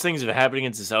one of those things. If it happened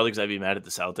against the Celtics, I'd be mad at the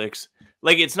Celtics.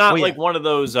 Like, it's not like one of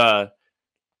those, the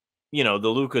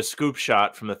Luka scoop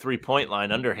shot from the 3-point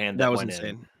line underhand that was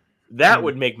insane. That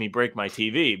would make me break my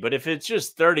TV. But if it's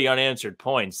just 30 unanswered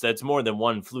points, that's more than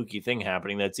one fluky thing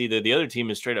happening. That's either the other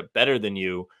team is straight up better than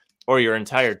you or your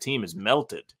entire team is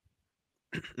melted.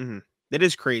 It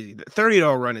is crazy. The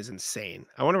 30-0 run is insane.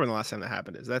 I wonder when the last time that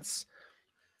happened is. That's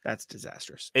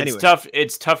disastrous. It's tough.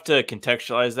 It's tough to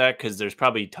contextualize that because there's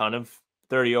probably a ton of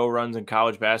 30-0 runs in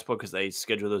college basketball because they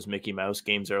schedule those Mickey Mouse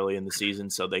games early in the season,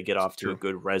 so they get off to a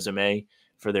good resume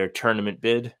for their tournament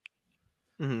bid.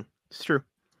 It's true.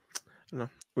 No,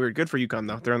 weird. Good for UConn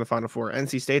though. They're in the Final Four.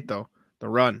 NC State though, the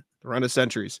run of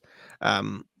centuries.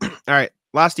 All right,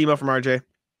 last email from RJ.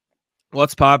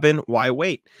 What's poppin'? Why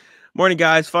wait? Morning,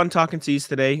 guys. Fun talking C's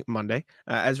today, Monday.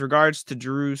 As regards to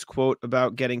Drew's quote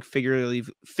about getting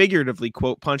figuratively,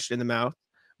 quote, punched in the mouth,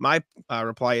 my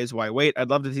reply is why wait? I'd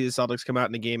love to see the Celtics come out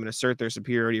in the game and assert their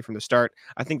superiority from the start.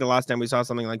 I think the last time we saw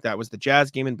something like that was the Jazz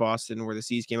game in Boston, where the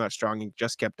C's came out strong and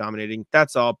just kept dominating.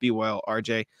 That's all. Be well,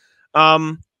 RJ.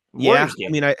 Yeah, I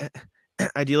mean,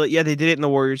 ideally, yeah, they did it in the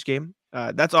Warriors game.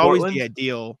 That's always Portland? the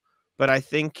ideal, but I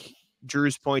think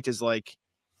Drew's point is like,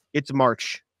 it's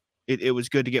March. It was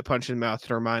good to get punched in the mouth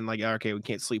to remind, like, okay, we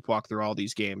can't sleepwalk through all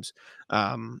these games.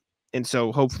 And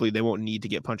so hopefully they won't need to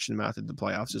get punched in the mouth in the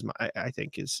playoffs, I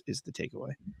think is the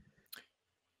takeaway.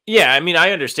 Yeah, I mean,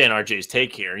 I understand RJ's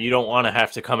take here. You don't want to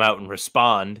have to come out and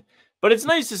respond, but it's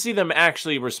nice to see them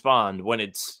actually respond when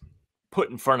it's put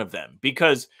in front of them.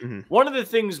 Because one of the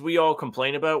things we all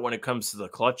complain about when it comes to the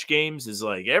clutch games is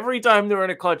like, every time they're in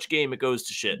a clutch game, it goes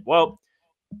to shit. Well,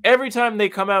 every time they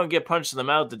come out and get punched in the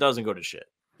mouth, it doesn't go to shit.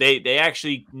 They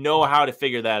actually know how to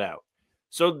figure that out.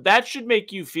 So that should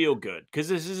make you feel good, because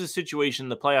this is a situation in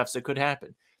the playoffs that could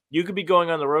happen. You could be going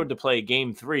on the road to play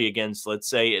game 3 against, let's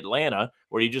say, Atlanta,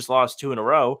 where you just lost 2 in a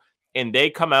row, and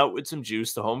they come out with some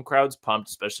juice. The home crowd's pumped,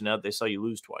 especially now that they saw you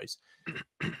lose twice.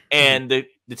 And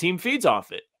the team feeds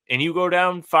off it. And you go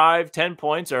down 5-10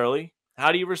 points early.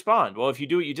 How do you respond? Well, if you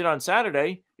do what you did on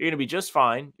Saturday, you're going to be just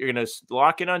fine. You're going to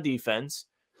lock in on defense,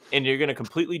 and you're going to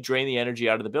completely drain the energy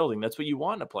out of the building. That's what you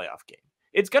want in a playoff game.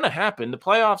 It's going to happen. The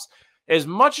playoffs, as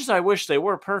much as I wish they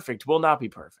were perfect, will not be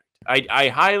perfect. I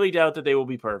highly doubt that they will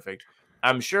be perfect.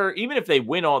 I'm sure even if they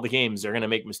win all the games, they're going to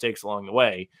make mistakes along the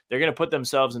way. They're going to put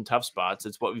themselves in tough spots.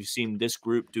 It's what we've seen this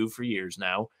group do for years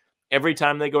now. Every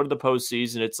time they go to the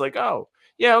postseason, it's like, oh,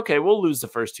 yeah, okay, we'll lose the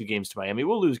first 2 games to Miami.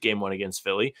 We'll lose game 1 against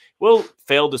Philly. We'll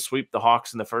fail to sweep the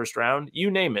Hawks in the first round.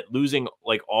 You name it. Losing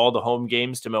like all the home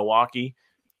games to Milwaukee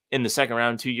in the second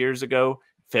round 2 years ago,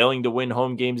 failing to win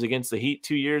home games against the Heat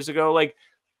 2 years ago. Like,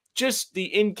 just the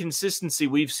inconsistency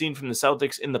we've seen from the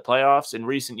Celtics in the playoffs in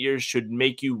recent years should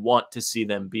make you want to see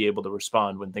them be able to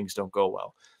respond when things don't go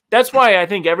well. That's why I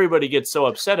think everybody gets so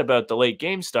upset about the late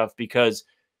game stuff, because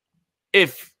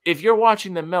if you're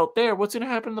watching them melt there, what's going to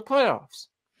happen in the playoffs?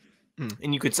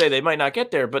 And you could say they might not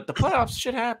get there, but the playoffs,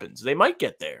 shit happens. They might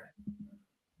get there.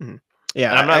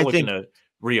 Yeah, and I'm not looking to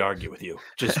re-argue with you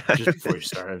just before you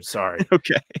start. I'm sorry.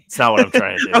 Okay, it's not what I'm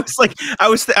trying to do. I was like, I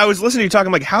was listening to you talking.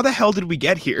 I'm like, how the hell did we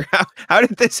get here? How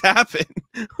did this happen?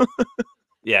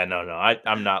 Yeah, no,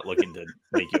 I'm not looking to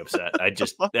make you upset.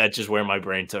 That's just where my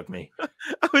brain took me.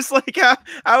 I was like,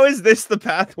 how is this the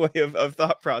pathway of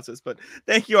thought process? But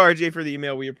thank you, RJ, for the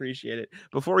email. We appreciate it.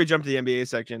 Before we jump to the NBA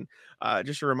section,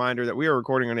 just a reminder that we are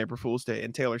recording on April Fool's Day,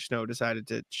 and Taylor Snow decided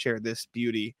to share this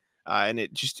beauty. And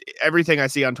it just, everything I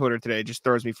see on Twitter today just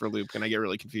throws me for a loop, and I get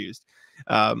really confused.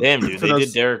 Damn, dude, they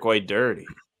did Derek White dirty.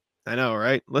 I know,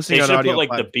 right? They should put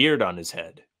like the beard on his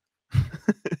head.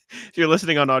 If you're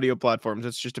listening on audio platforms,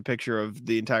 it's just a picture of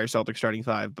the entire Celtics starting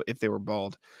 5, but if they were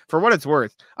bald. For what it's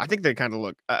worth, I think they kind of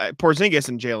look Porzingis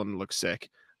and Jaylen look sick.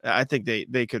 I think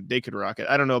they could rock it.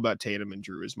 I don't know about Tatum and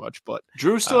Drew as much, but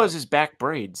Drew still has his back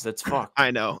braids. That's fucked.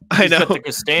 I know. He's got the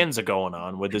Costanza going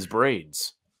on with his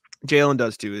braids. Jaylen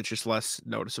does too. It's just less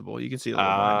noticeable. You can see a little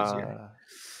behind his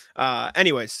ear.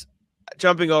 Anyways,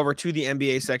 jumping over to the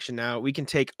NBA section now, we can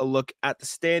take a look at the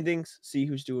standings, see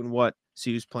who's doing what,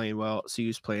 see who's playing well, see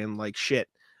who's playing like shit.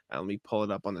 Let me pull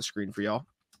it up on the screen for y'all.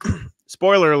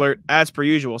 Spoiler alert, as per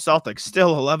usual, Celtics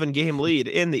still 11-game lead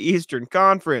in the Eastern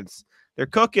Conference. They're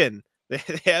cooking. They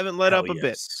haven't let up a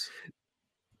bit.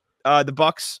 The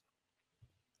Bucks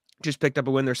just picked up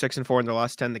a win. They're 6-4 in their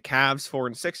last 10. The Cavs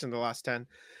 4-6 in the last 10.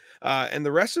 And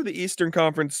the rest of the Eastern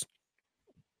Conference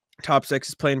top 6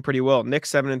 is playing pretty well. Knicks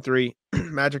 7-3,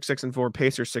 Magic 6-4,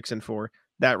 Pacers 6-4.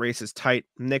 That race is tight.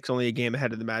 Knicks only a game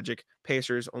ahead of the Magic.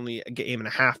 Pacers only a game and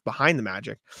a half behind the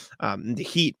Magic. The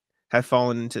Heat have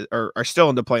fallen into, or are still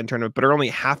in the play-in tournament, but are only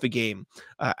half a game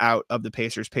out of the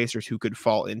Pacers. Pacers who could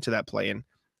fall into that play-in.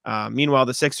 Meanwhile,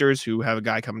 the Sixers, who have a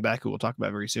guy coming back who we'll talk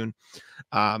about very soon,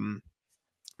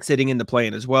 sitting in the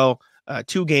play-in as well.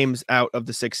 2 games out of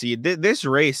the 6th seed. This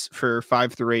race for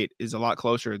 5 through 8 is a lot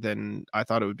closer than I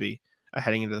thought it would be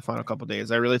heading into the final couple of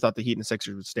days. I really thought the Heat and the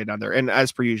Sixers would stay down there. And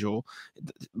as per usual,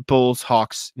 Bulls,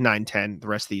 Hawks, 9-10. The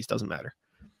rest of these doesn't matter.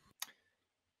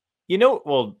 You know,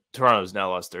 well, Toronto's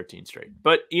now lost 13 straight.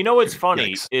 But you know what's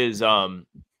funny is kind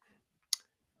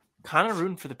of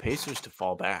rooting for the Pacers to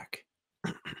fall back.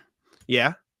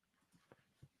 Yeah.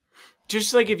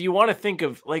 Just like if you want to think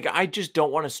of, like, I just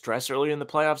don't want to stress earlier in the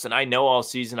playoffs. And I know all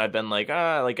season I've been like,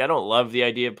 I don't love the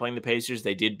idea of playing the Pacers.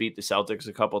 They did beat the Celtics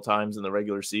a couple times in the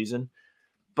regular season.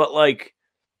 But, like,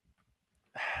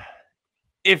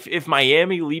 if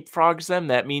Miami leapfrogs them,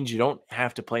 that means you don't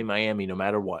have to play Miami no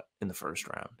matter what in the first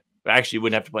round. Actually, you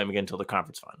wouldn't have to play them again until the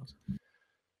conference finals.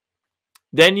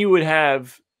 Then you would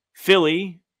have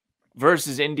Philly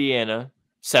versus Indiana,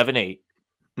 7-8.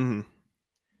 Mm-hmm.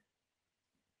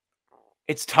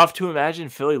 It's tough to imagine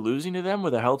Philly losing to them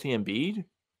with a healthy Embiid,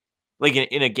 like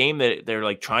in a game that they're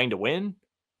like trying to win.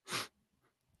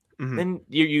 Mm-hmm. Then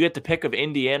you get the pick of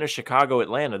Indiana, Chicago,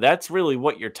 Atlanta. That's really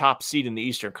what your top seed in the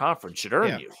Eastern Conference should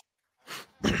earn you.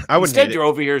 Instead, you're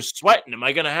over here sweating. Am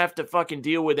I going to have to fucking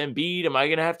deal with Embiid? Am I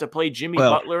going to have to play Jimmy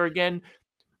Butler again?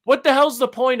 What the hell's the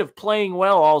point of playing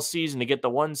well all season to get the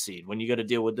 1 seed when you got to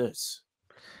deal with this?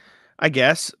 I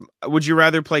guess. Would you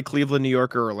rather play Cleveland, New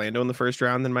York, or Orlando in the first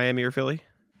round than Miami or Philly?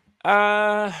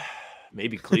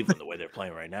 Maybe Cleveland the way they're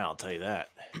playing right now. I'll tell you that.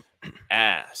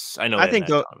 Ass. I know. I think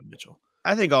Donovan Mitchell.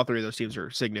 I think all 3 of those teams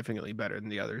are significantly better than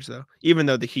the others, though. Even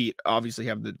though the Heat obviously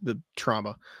have the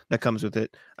trauma that comes with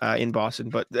it in Boston,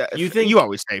 but you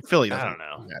always say Philly doesn't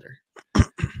matter.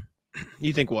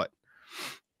 You think what?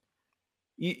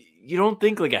 You don't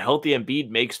think like a healthy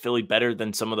Embiid makes Philly better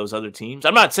than some of those other teams?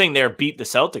 I'm not saying they're beat the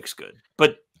Celtics good,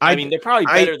 but I mean they're probably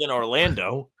better than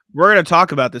Orlando. We're going to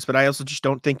talk about this, but I also just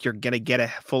don't think you're going to get a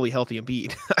fully healthy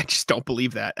Embiid. I just don't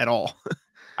believe that at all.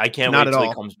 I can't wait till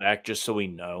he comes back just so we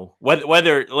know.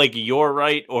 Whether like you're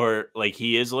right or like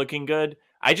he is looking good,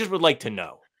 I just would like to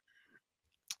know.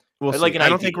 Well, I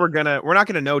don't think we're not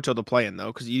gonna know till the play-in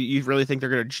though, because you really think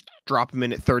they're gonna drop him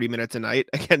in at 30 minutes a night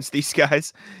against these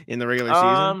guys in the regular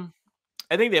season?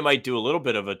 I think they might do a little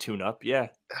bit of a tune-up. Yeah,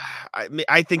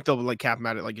 I think they'll like cap him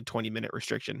out at like a 20-minute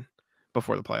restriction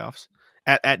before the playoffs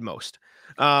at most.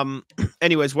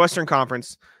 Anyways, Western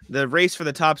Conference, the race for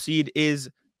the top seed is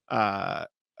a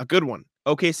good one.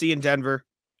 OKC and Denver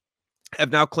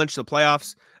have now clinched the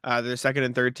playoffs. They're the second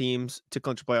and third teams to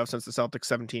clinch the playoffs since the Celtics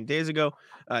 17 days ago.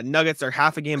 Nuggets are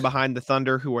half a game behind the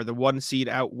Thunder, who are the 1 seed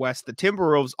out west. The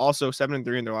Timberwolves also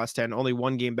 7-3 in their last 10, only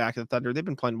 1 game back of the Thunder. They've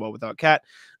been playing well without Cat.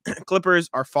 Clippers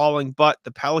are falling, but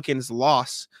the Pelicans'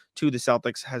 loss to the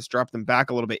Celtics has dropped them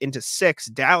back a little bit into 6.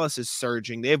 Dallas is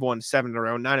surging. They've won 7 in a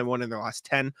row, 9-1 in their last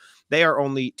 10. They are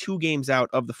only 2 games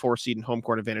out of the 4 seed and home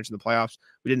court advantage in the playoffs.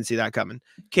 We didn't see that coming.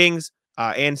 Kings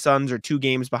and Suns are 2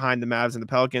 games behind the Mavs and the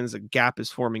Pelicans. A gap is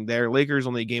forming there. Lakers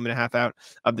only a game and a half out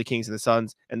of the Kings and the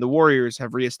Suns. And the Warriors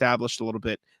have reestablished a little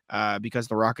bit because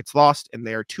the Rockets lost, and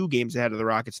they are 2 games ahead of the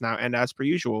Rockets now. And as per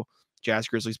usual, Jazz,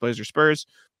 Grizzlies, Blazers, Spurs,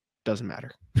 doesn't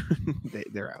matter.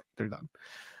 They're out. They're done.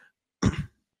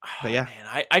 But yeah,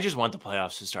 man, I just want the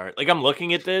playoffs to start. Like, I'm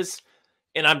looking at this,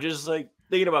 and I'm just like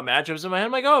thinking about matchups in my head.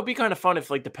 I'm like, oh, it'd be kind of fun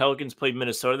if like the Pelicans played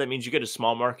Minnesota. That means you get a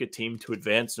small market team to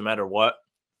advance no matter what.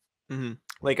 Mm-hmm.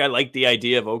 Like, I like the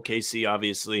idea of OKC,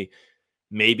 obviously,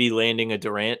 maybe landing a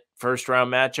Durant first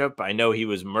round matchup. I know he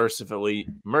was mercifully,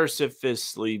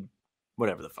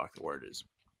 whatever the fuck the word is,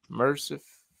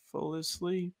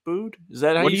 mercifully booed. Is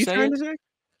that how you say it? What are you trying to say?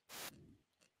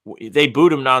 They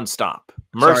booed him nonstop.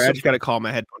 Sorry, I just got to call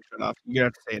my headphone shut off. You're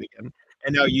going to have to say it again.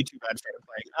 And now YouTube ads started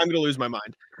playing. I'm going to lose my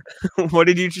mind. What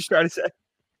did you just try to say?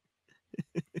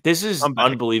 This is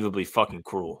unbelievably fucking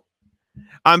cruel.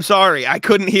 I'm sorry. I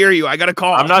couldn't hear you. I got to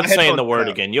call. I'm not saying the word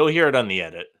again. You'll hear it on the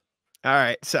edit. All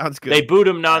right. Sounds good. They booed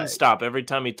him nonstop every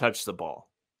time he touched the ball.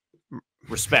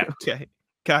 Respect. Okay.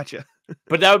 Gotcha.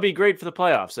 But that would be great for the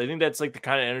playoffs. I think that's like the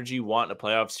kind of energy you want in a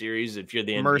playoff series. If you're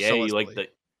the NBA, you like the.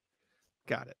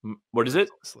 Got it. What is it?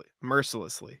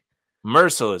 Mercilessly.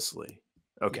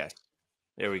 Okay.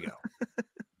 There we go.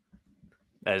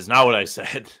 That is not what I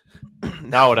said.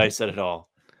 Not what I said at all.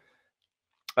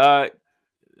 Are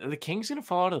the Kings going to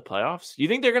fall out of the playoffs? Do you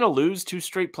think they're going to lose 2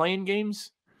 straight playing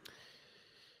games?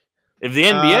 If the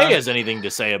NBA has anything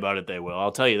to say about it, they will.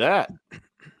 I'll tell you that.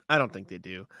 I don't think they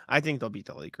do. I think they'll beat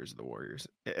the Lakers or the Warriors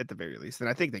at the very least. And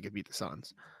I think they could beat the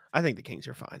Suns. I think the Kings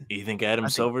are fine. You think Adam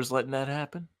Silver's letting that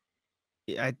happen?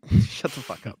 Yeah, shut the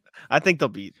fuck up. I think they'll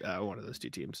beat one of those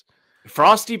 2 teams.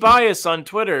 Frosty Bias on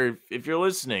Twitter, if you're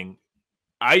listening.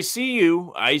 I see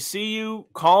you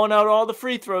calling out all the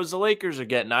free throws the Lakers are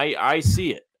getting. I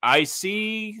see it. I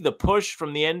see the push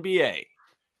from the NBA.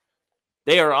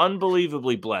 They are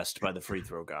unbelievably blessed by the free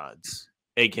throw gods,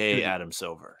 a.k.a. Adam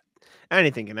Silver.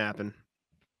 Anything can happen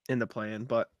in the plan,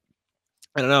 but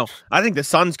I don't know. I think the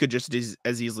Suns could just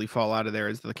as easily fall out of there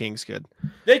as the Kings could.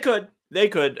 They could.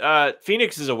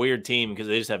 Phoenix is a weird team because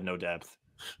they just have no depth.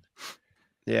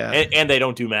 Yeah. And they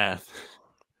don't do math.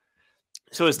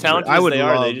 So as talented as they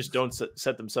are, they just don't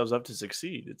set themselves up to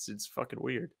succeed. It's fucking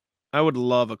weird. I would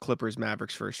love a Clippers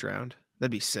Mavericks first round.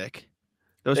 That'd be sick.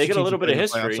 They get a little bit of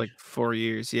history. Like 4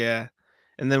 years, yeah.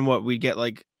 And then what? We get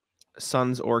like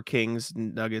Suns or Kings,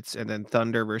 Nuggets, and then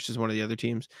Thunder versus one of the other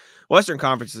teams. Western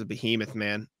Conference is a behemoth,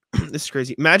 man. This is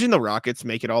crazy. Imagine the Rockets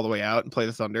make it all the way out and play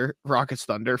the Thunder. Rockets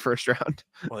Thunder first round.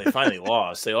 Well, they finally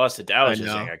lost. They lost to Dallas I and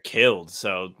know. got killed.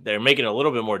 So they're making it a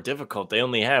little bit more difficult. They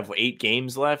only have 8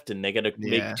 games left, and they got to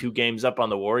make 2 games up on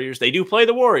the Warriors. They do play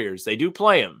the Warriors. They do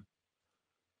play them.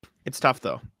 It's tough,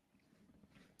 though.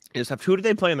 It's tough. Who do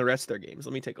they play in the rest of their games?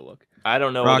 Let me take a look. I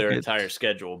don't know their entire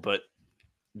schedule, but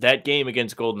that game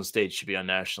against Golden State should be on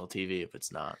national TV if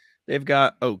it's not. They've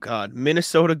got, oh God,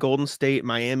 Minnesota, Golden State,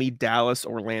 Miami, Dallas,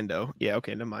 Orlando. Yeah,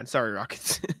 okay, never mind. Sorry,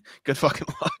 Rockets. Good fucking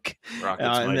luck.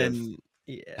 Rockets might have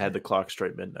had the clock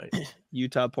straight midnight.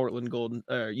 Utah, Portland,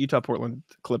 Portland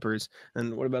Clippers.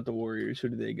 And what about the Warriors? Who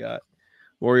do they got?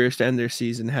 Warriors to end their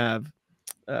season have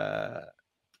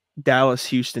Dallas,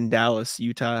 Houston, Dallas,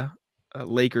 Utah,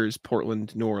 Lakers,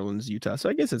 Portland, New Orleans, Utah. So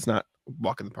I guess it's not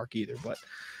walk in the park either, but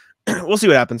we'll see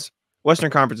what happens.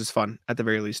 Western Conference is fun at the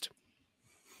very least.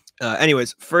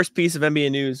 Anyways, first piece of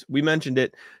NBA news. We mentioned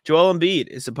it. Joel Embiid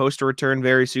is supposed to return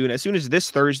very soon as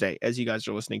this Thursday, as you guys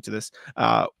are listening to this.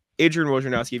 Adrian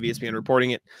Wojnarowski of ESPN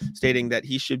reporting it, stating that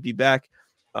he should be back.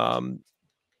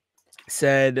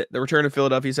 Said the return of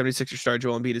Philadelphia 76ers star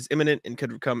Joel Embiid is imminent and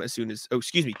could come as soon as,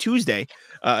 Tuesday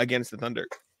against the Thunder.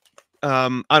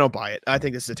 I don't buy it. I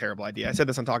think this is a terrible idea. I said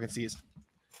this on Talking Seas.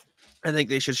 I think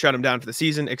they should shut him down for the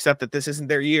season, except that this isn't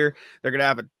their year. They're going to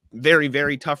have a very,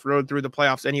 very tough road through the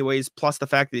playoffs anyways, plus the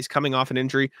fact that he's coming off an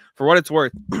injury. For what it's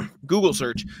worth, Google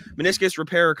search, meniscus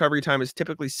repair recovery time is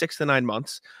typically 6 to 9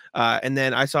 months. And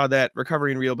then I saw that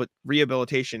recovery and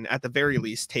rehabilitation at the very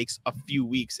least takes a few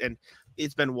weeks. And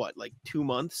it's been like 2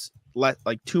 months, like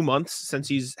 2 months since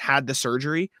he's had the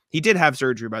surgery. He did have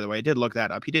surgery, by the way. I did look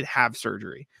that up. He did have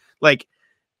surgery. Like,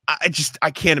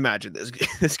 I can't imagine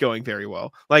this going very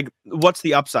well. Like, what's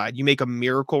the upside? You make a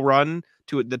miracle run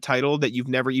to the title that you've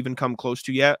never even come close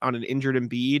to yet on an injured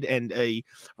Embiid and a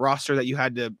roster that you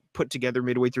had to put together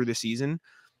midway through the season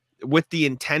with the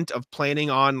intent of planning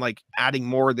on like adding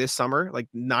more this summer, like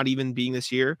not even being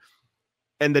this year.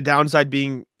 And the downside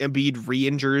being Embiid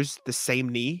re-injures the same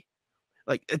knee.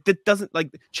 Like it doesn't,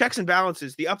 like, checks and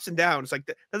balances, the ups and downs, like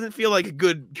that doesn't feel like a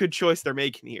good choice they're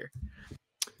making here.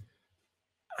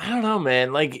 I don't know,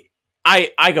 man. Like,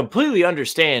 I completely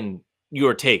understand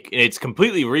your take, and it's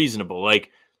completely reasonable. Like,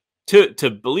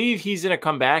 to believe he's going to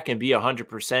come back and be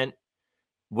 100%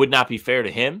 would not be fair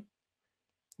to him.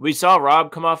 We saw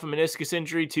Rob come off a meniscus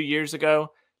injury 2 years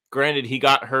ago. Granted, he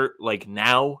got hurt like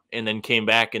now and then came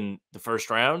back in the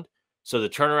first round. So the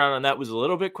turnaround on that was a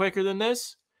little bit quicker than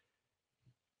this.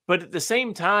 But at the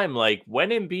same time, like, when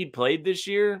Embiid played this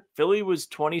year, Philly was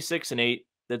 26-8.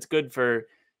 That's good for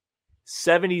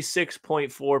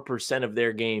 76.4% of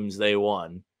their games they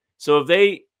won. So if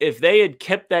they had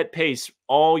kept that pace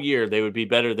all year, they would be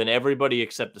better than everybody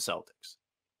except the Celtics.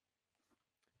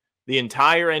 The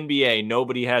entire NBA,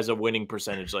 nobody has a winning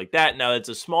percentage like that. Now, it's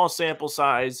a small sample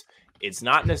size. It's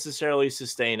not necessarily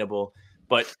sustainable,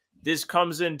 but this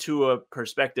comes into a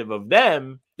perspective of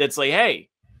them that's like, hey,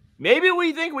 maybe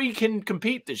we think we can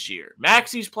compete this year.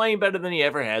 Maxi's playing better than he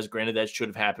ever has. Granted, that should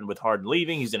have happened with Harden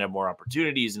leaving. He's going to have more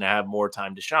opportunities. He's going to have more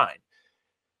time to shine.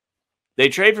 They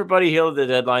trade for Buddy Hield at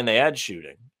the deadline. They add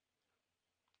shooting.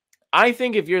 I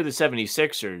think if you're the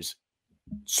 76ers,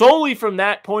 solely from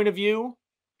that point of view,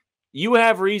 you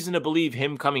have reason to believe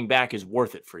him coming back is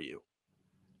worth it for you.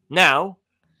 Now,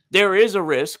 there is a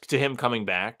risk to him coming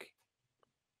back.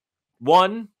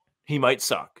 1, he might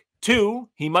suck. 2,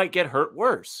 he might get hurt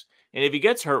worse. And if he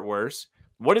gets hurt worse,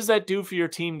 what does that do for your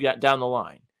team down the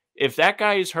line? If that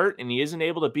guy is hurt and he isn't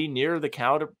able to be near the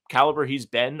caliber he's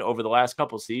been over the last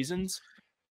couple seasons,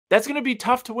 that's going to be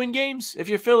tough to win games if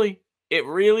you're Philly. It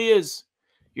really is.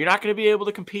 You're not going to be able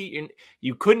to compete.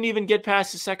 You couldn't even get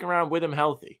past the second round with him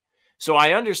healthy. So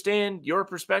I understand your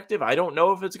perspective. I don't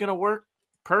know if it's going to work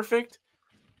perfect.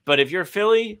 But if you're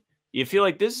Philly, you feel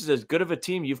like this is as good of a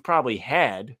team you've probably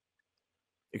had,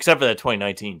 except for that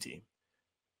 2019 team.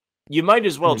 You might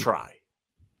as well try.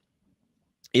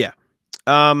 Yeah.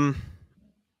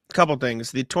 Couple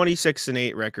things. The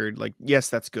 26-8 record, like, yes,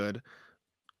 that's good.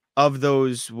 Of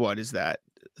those, what is that?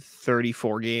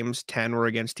 34 games, 10 were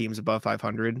against teams above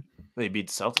 500. They beat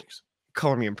the Celtics.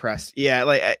 Color me impressed. Yeah,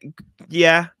 like,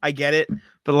 yeah, I get it.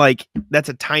 But, like, that's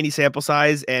a tiny sample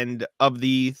size. And of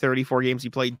the 34 games he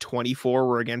played, 24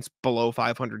 were against below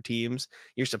 500 teams.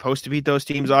 You're supposed to beat those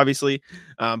teams, obviously.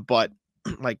 But,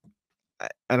 like,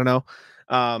 I don't know.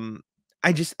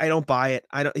 I don't buy it.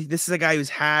 This is a guy who's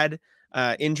had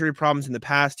injury problems in the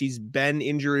past. He's been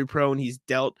injury prone. He's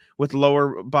dealt with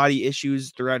lower body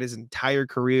issues throughout his entire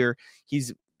career.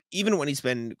 He's even when he's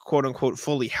been quote unquote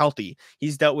fully healthy,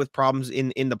 he's dealt with problems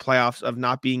in the playoffs of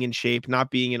not being in shape,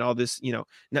 not being in all this,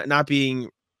 not being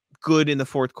good in the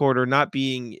fourth quarter, not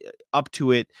being up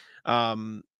to it,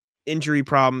 injury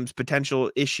problems,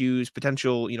 potential issues,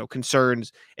 potential,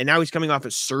 concerns. And now he's coming off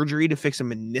a surgery to fix a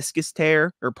meniscus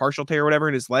tear or partial tear or whatever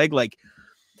in his leg. Like,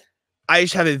 I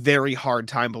just have a very hard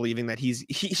time believing that he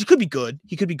could be good.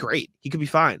 He could be great. He could be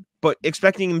fine. But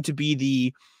expecting him to be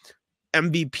the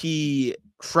MVP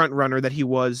front runner that he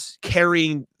was,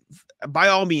 carrying, by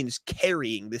all means,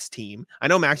 carrying this team. I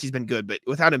know Maxi's been good, but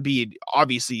without Embiid,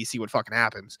 obviously you see what fucking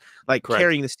happens. Like, Correct.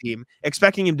 Carrying this team,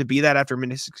 expecting him to be that after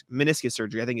meniscus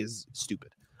surgery, I think is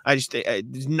stupid.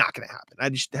 It's not going to happen. I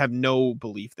just have no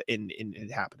belief in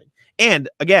it happening. And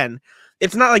again,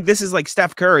 it's not like this is like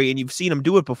Steph Curry and you've seen him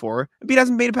do it before. Embiid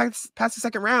hasn't made it past the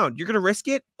second round. You're going to risk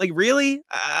it? Like, really?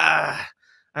 I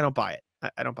don't buy it.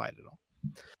 I don't buy it at all.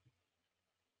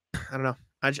 I don't know.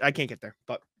 I can't get there,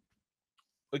 but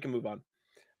we can move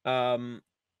on.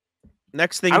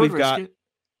 Next thing we've got. It.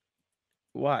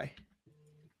 Why?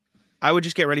 I would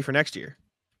just get ready for next year.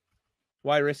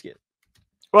 Why risk it?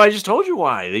 Well, I just told you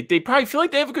why. They probably feel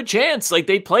like they have a good chance. Like,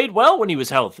 they played well when he was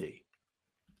healthy.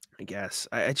 I guess.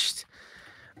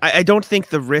 I don't think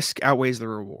the risk outweighs the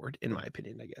reward, in my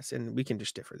opinion, I guess. And we can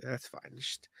just differ there. That's fine.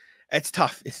 It's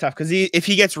tough. It's tough because if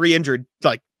he gets re-injured,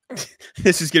 like,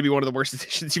 this is going to be one of the worst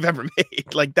decisions you've ever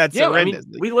made. Like, that's horrendous. I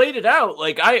mean, we laid it out.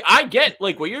 Like, I get,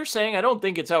 like, what you're saying. I don't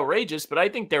think it's outrageous, but I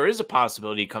think there is a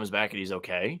possibility he comes back and he's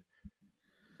okay.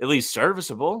 At least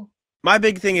serviceable. My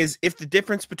big thing is, if the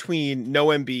difference between no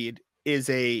Embiid is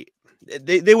they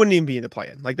wouldn't even be in the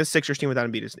play-in. Like, the Sixers team without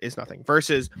Embiid is nothing.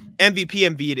 Versus MVP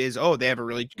Embiid is, they have a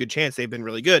really good chance. They've been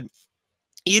really good.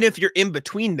 Even if you're in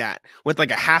between that with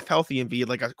like a half healthy Embiid,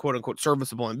 like a quote unquote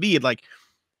serviceable Embiid, like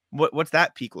what's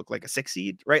that peak look like? A 6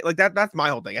 seed, right? Like that's my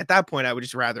whole thing. At that point, I would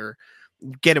just rather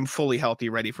get him fully healthy,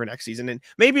 ready for next season. And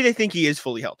maybe they think he is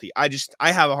fully healthy.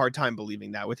 I have a hard time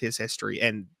believing that with his history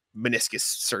and meniscus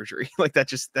surgery. Like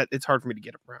that it's hard for me to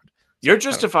get around. You're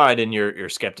justified in your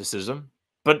skepticism,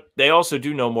 but they also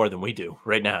do know more than we do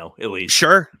right now, at least.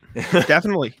 Sure.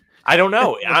 Definitely. I don't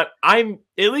know. I'm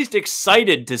at least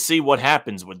excited to see what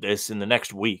happens with this in the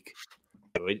next week.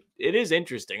 It is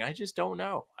interesting. I just don't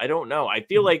know. I don't know. I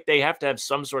feel like they have to have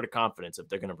some sort of confidence if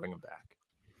they're going to bring him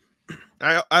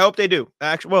back. I hope they do.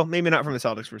 Actually, well, maybe not from the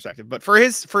Celtics perspective, but for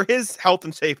his health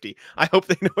and safety, I hope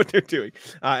they know what they're doing.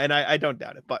 And I don't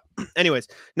doubt it. But anyways,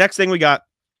 next thing we got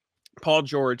Paul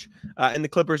George and the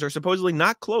Clippers are supposedly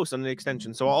not close on the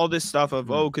extension. So all this stuff of,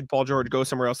 could Paul George go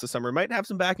somewhere else this summer might have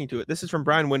some backing to it. This is from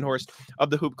Brian Windhorst of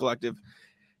the Hoop Collective.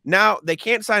 Now, they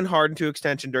can't sign Harden to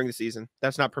extension during the season.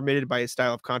 That's not permitted by his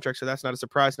style of contract, so that's not a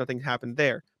surprise. Nothing happened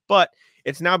there. But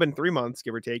it's now been 3 months,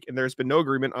 give or take, and there's been no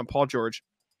agreement on Paul George.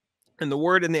 And the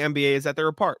word in the NBA is that they're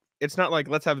apart. It's not like,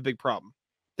 let's have a big problem.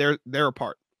 They're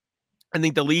apart. I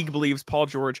think the league believes Paul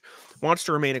George wants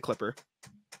to remain a Clipper.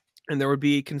 And there would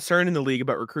be concern in the league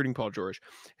about recruiting Paul George,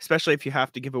 especially if you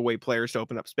have to give away players to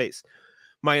open up space.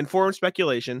 My informed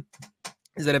speculation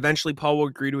is that eventually Paul will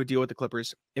agree to a deal with the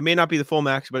Clippers. It may not be the full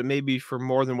max, but it may be for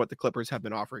more than what the Clippers have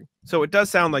been offering. So it does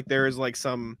sound like there is like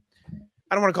some,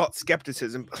 I don't want to call it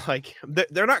skepticism, but like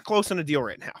they're not close on a deal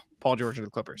right now, Paul George and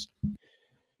the Clippers.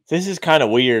 This is kind of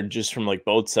weird just from like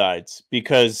both sides,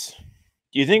 because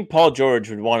you think Paul George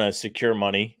would want to secure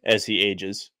money as he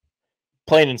ages.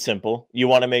 Plain and simple. You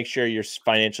want to make sure you're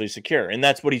financially secure. And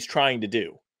that's what he's trying to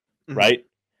do. Mm-hmm. Right?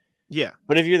 Yeah.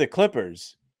 But if you're the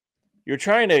Clippers, you're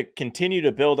trying to continue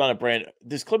to build on a brand.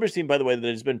 This Clippers team, by the way, that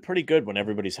has been pretty good when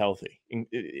everybody's healthy.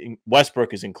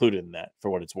 Westbrook is included in that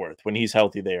for what it's worth. When he's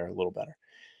healthy, they are a little better.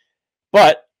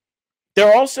 But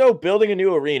they're also building a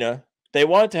new arena. They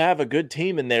want to have a good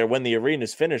team in there when the arena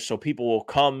is finished so people will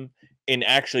come and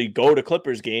actually go to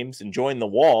Clippers games and join the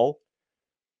wall.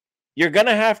 You're going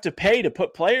to have to pay to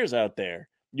put players out there.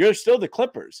 You're still the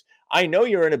Clippers. I know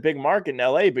you're in a big market in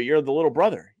LA, but you're the little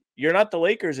brother. You're not the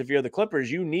Lakers. If you're the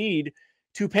Clippers, you need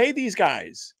to pay these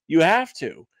guys. You have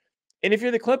to. And if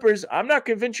you're the Clippers, I'm not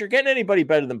convinced you're getting anybody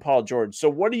better than Paul George. So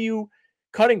what are you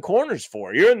cutting corners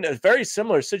for? You're in a very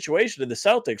similar situation to the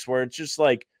Celtics where it's just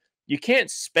like, you can't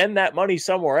spend that money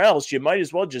somewhere else. You might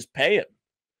as well just pay him.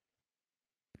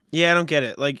 Yeah, I don't get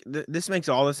it. Like, this makes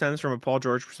all the sense from a Paul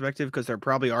George perspective because there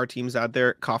probably are teams out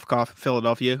there, cough, cough,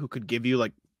 Philadelphia, who could give you,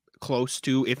 like, close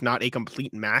to, if not a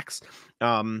complete max.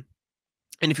 And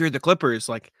if you're the Clippers,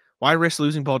 like, why risk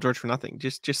losing Paul George for nothing?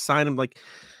 Just sign him. Like,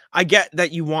 I get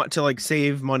that you want to like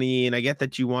save money, and I get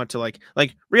that you want to like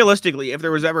realistically, if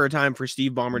there was ever a time for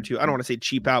Steve Ballmer to, I don't want to say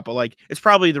cheap out, but like it's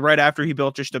probably the right after he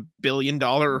built just $1 billion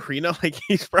arena. Like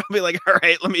he's probably like, all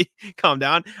right, let me calm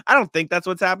down. I don't think that's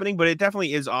what's happening, but it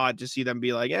definitely is odd to see them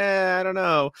be like, I don't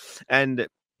know. And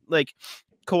like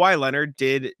Kawhi Leonard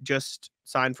did just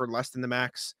sign for less than the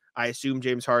max. I assume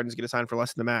James Harden's going to sign for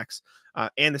less than the max.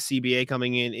 And the CBA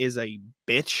coming in is a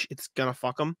bitch. It's gonna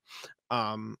fuck them.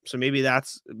 So maybe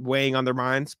that's weighing on their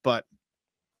minds, but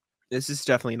this is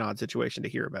definitely an odd situation to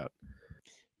hear about.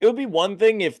 It would be one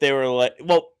thing if they were like,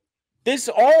 well, this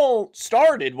all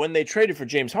started when they traded for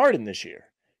James Harden this year.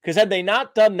 Because had they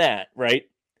not done that, right,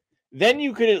 then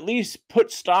you could at least put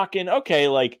stock in, okay,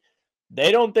 like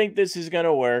they don't think this is going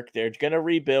to work. They're going to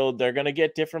rebuild. They're going to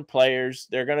get different players.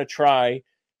 They're going to try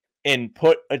and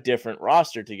put a different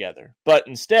roster together. But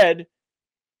instead,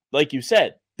 like you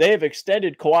said, they have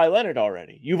extended Kawhi Leonard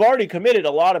already. You've already committed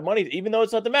a lot of money. Even though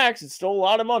it's not the max, it's still a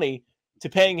lot of money to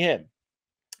paying him.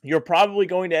 You're probably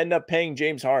going to end up paying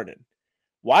James Harden.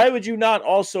 Why would you not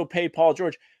also pay Paul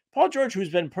George? Paul George, who's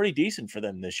been pretty decent for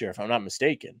them this year, if I'm not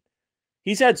mistaken.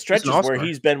 He's had stretches where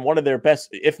he's been one of their best,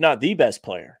 if not the best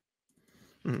player.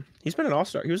 He's been an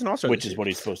all-star. He was an all-star. Which is what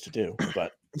he's supposed to do.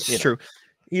 But it's true.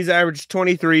 He's averaged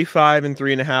 23, 5, and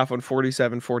 3.5 on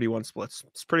 47, 41 splits.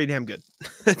 It's pretty damn good.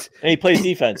 And he plays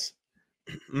defense.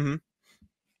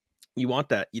 You want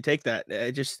that. You take that.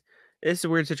 It's a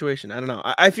weird situation. I don't know.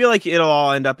 I feel like it'll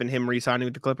all end up in him re-signing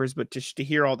with the Clippers, but just to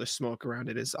hear all the smoke around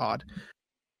it is odd.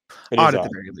 Odd at the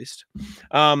very least.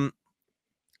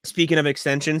 Speaking of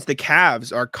extensions, the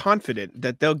Cavs are confident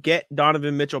that they'll get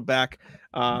Donovan Mitchell back.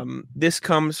 This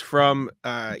comes from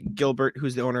Gilbert,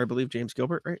 who's the owner, I believe, James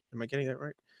Gilbert, right? Am I getting that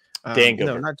right? Dan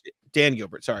Gilbert. No, not Dan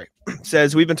Gilbert. Sorry.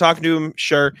 Says, we've been talking to him,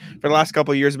 sure, for the last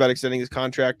couple of years about extending his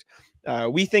contract.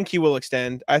 We think he will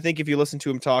extend. I think if you listen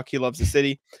to him talk, he loves the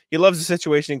city. He loves the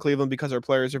situation in Cleveland because our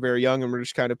players are very young and we're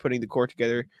just kind of putting the core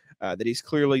together that he's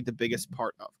clearly the biggest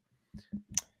part of.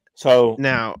 So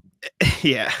now,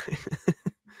 yeah.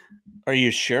 Are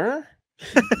you sure?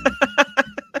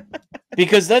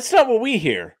 Because that's not what we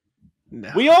hear.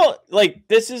 No. We all like,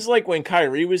 this is like when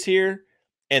Kyrie was here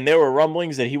and there were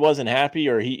rumblings that he wasn't happy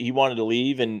or he wanted to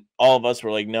leave. And all of us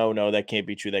were like, no, that can't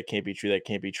be true. That can't be true. That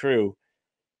can't be true.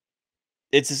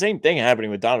 It's the same thing happening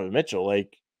with Donovan Mitchell.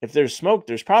 Like, if there's smoke,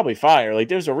 there's probably fire. Like,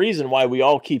 there's a reason why we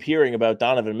all keep hearing about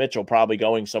Donovan Mitchell probably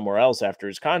going somewhere else after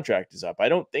his contract is up. I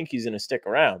don't think he's going to stick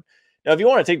around. Now, if you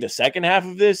want to take the second half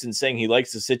of this and saying he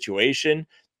likes the situation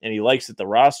and he likes that the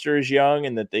roster is young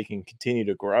and that they can continue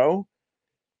to grow,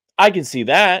 I can see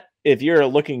that. If you're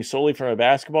looking solely from a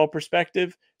basketball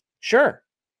perspective, sure.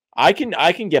 I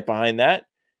can get behind that.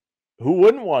 Who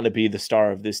wouldn't want to be the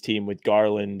star of this team with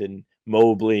Garland and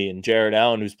Mobley and Jared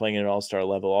Allen, who's playing at an all-star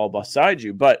level, all beside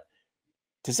you? But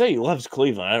to say he loves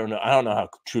Cleveland, I don't know how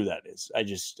true that is. I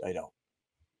don't.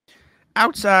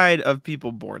 Outside of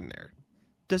people born there,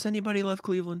 does anybody love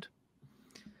Cleveland?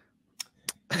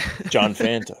 John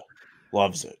Fanta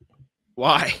loves it.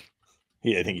 Why?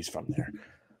 I think he's from there.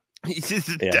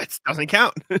 That doesn't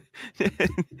count.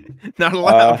 Not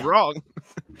allowed. Wrong.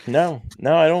 No,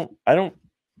 I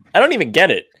don't even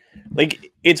get it.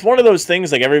 Like, it's one of those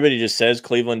things, like, everybody just says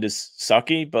Cleveland is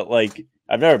sucky, but, like,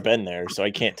 I've never been there, so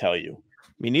I can't tell you.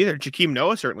 Me neither. Jakeem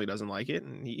Noah certainly doesn't like it,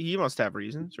 and he must have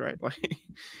reasons, right? Like,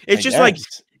 it's just like,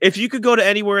 if you could go to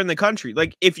anywhere in the country,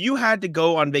 like, if you had to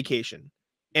go on vacation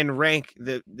and rank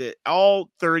the all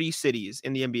 30 cities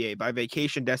in the NBA by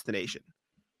vacation destination,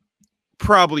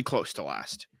 probably close to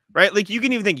last, right? Like, you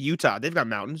can even think Utah. They've got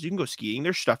mountains. You can go skiing.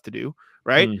 There's stuff to do,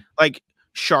 right? Like,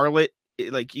 Charlotte,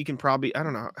 like, you can probably, I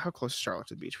don't know how close is Charlotte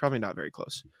to the beach. Probably not very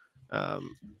close.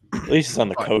 At least it's on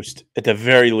the coast, at the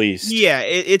very least. Yeah,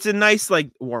 it's a nice, like,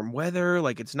 warm weather.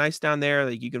 Like, it's nice down there.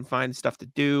 Like, you can find stuff to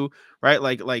do, right?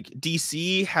 Like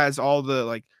DC has all the,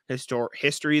 like,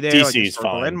 history there. DC is like,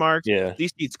 fine. Landmarks. Yeah,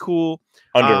 DC, it's cool.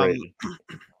 Underrated.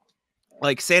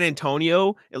 Like San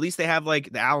Antonio, at least they have,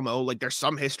 like, the Alamo. Like, there's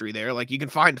some history there. Like, you can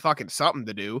find fucking something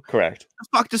to do. Correct.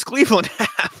 What the fuck does Cleveland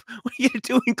have? What are you gonna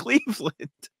do in Cleveland?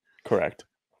 Correct.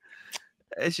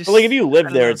 It's just, but, like, if you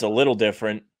live there, it's a little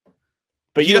different.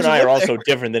 But you and I are also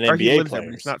different than NBA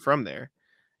players. He's not from there.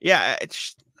 Yeah,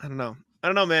 it's I don't know. I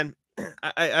don't know, man.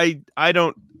 I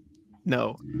don't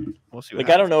know. We'll see. Like,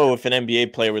 I don't know if an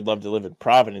NBA player would love to live in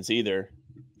Providence either.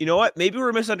 You know what? Maybe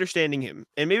we're misunderstanding him,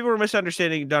 and maybe we're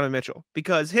misunderstanding Donovan Mitchell,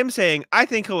 because him saying, "I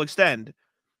think he'll extend,"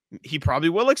 he probably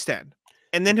will extend.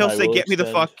 And then he'll I say, will get me the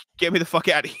extend. fuck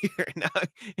out of here. Now,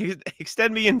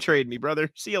 extend me and trade me, brother.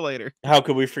 See you later. How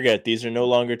could we forget? These are no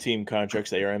longer team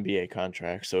contracts. They are NBA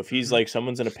contracts. So if he's like,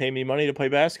 someone's going to pay me money to play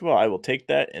basketball, I will take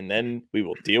that. And then we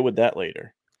will deal with that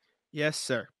later. Yes,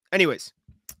 sir. Anyways,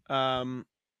 second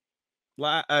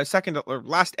or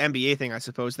last NBA thing, I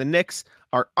suppose. The Knicks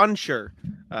are unsure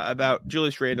about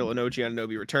Julius Randle and OG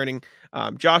Anunoby returning.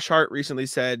 Josh Hart recently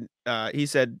said,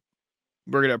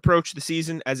 we're going to approach the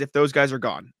season as if those guys are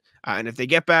gone. And if they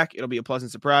get back, it'll be a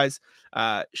pleasant surprise.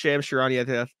 Shams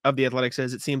Charania of The Athletic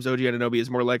says it seems OG Anunoby is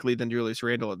more likely than Julius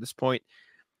Randle at this point.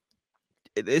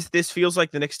 This feels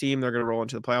like the Knicks team they're going to roll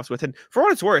into the playoffs with. And for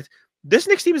what it's worth, this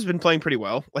Knicks team has been playing pretty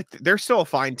well. Like, they're still a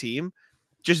fine team,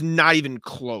 just not even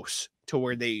close to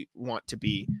where they want to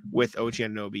be with OG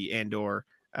Anunoby and or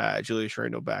Julius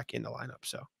Randle back in the lineup.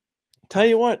 So, tell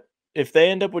you what, if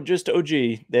they end up with just OG,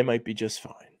 they might be just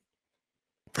fine.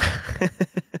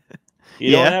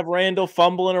 You don't have Randle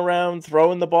fumbling around,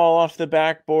 throwing the ball off the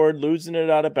backboard, losing it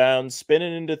out of bounds,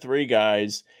 spinning into three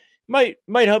guys. Might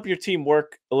help your team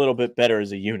work a little bit better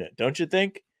as a unit, don't you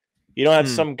think? You don't have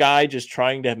some guy just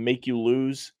trying to make you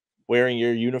lose wearing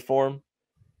your uniform.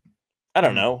 I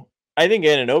don't know. I think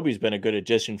Anunoby's been a good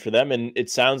addition for them, and it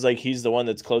sounds like he's the one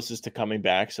that's closest to coming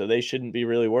back, so they shouldn't be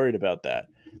really worried about that.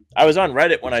 I was on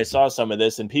Reddit when I saw some of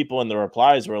this, and people in the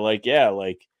replies were like, yeah,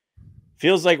 like,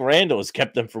 feels like Randle has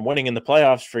kept them from winning in the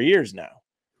playoffs for years now.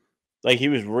 Like, he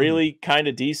was really kind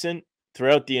of decent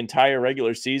throughout the entire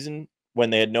regular season when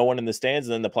they had no one in the stands,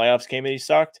 and then the playoffs came and he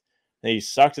sucked. And he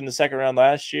sucked in the second round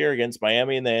last year against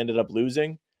Miami, and they ended up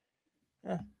losing.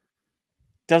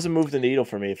 Doesn't move the needle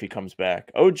for me if he comes back.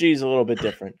 OG is a little bit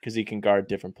different because he can guard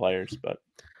different players, but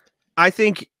I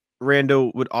think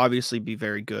Randle would obviously be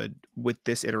very good with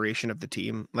this iteration of the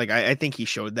team. Like, I think he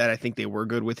showed that. I think they were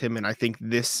good with him, and I think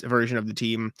this version of the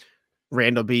team,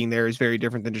 Randle being there, is very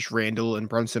different than just Randle and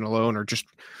Brunson alone, or just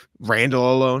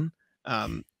Randle alone.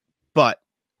 But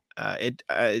it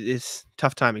is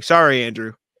tough timing. Sorry,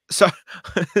 Andrew. So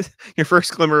your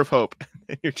first glimmer of hope,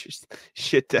 you're just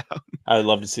shit down. I would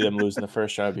love to see them lose in the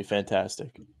first round. It'd be fantastic.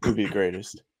 It would be the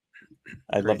greatest.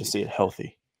 I'd love to see it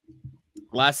healthy.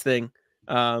 Last thing,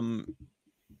 not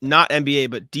NBA,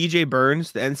 but DJ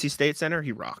Burns, the NC State center,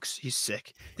 he rocks. He's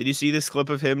sick. Did you see this clip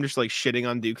of him just like shitting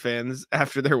on Duke fans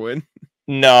after their win?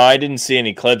 No, I didn't see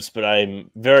any clips, but I'm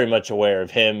very much aware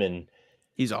of him and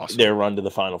he's awesome. Their run to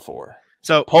the Final Four.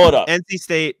 So pull it up. NC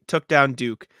State took down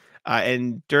Duke.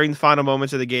 And during the final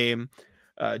moments of the game,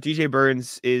 DJ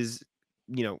Burns is,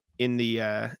 in the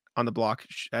on the block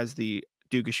as the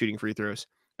Duke is shooting free throws,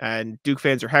 and Duke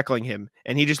fans are heckling him,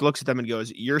 and he just looks at them and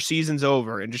goes, "Your season's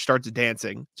over," and just starts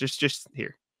dancing. Just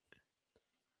here.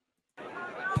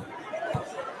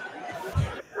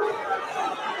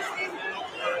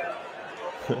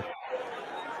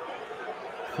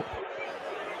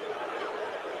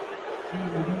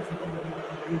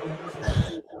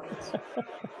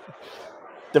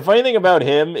 The funny thing about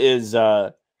him is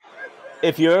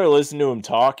if you ever listen to him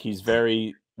talk, he's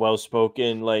very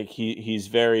well-spoken. Like, he's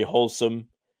very wholesome.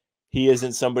 He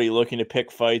isn't somebody looking to pick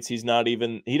fights. He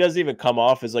doesn't even come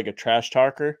off as like a trash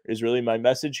talker is really my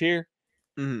message here.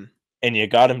 And you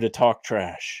got him to talk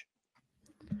trash.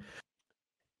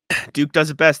 Duke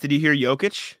does it best. Did you hear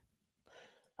Jokic?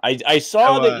 I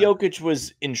saw that Jokic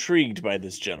was intrigued by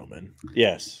this gentleman.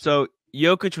 Yes. So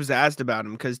Jokic was asked about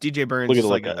him because DJ Burns is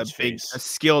like a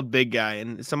skilled big guy,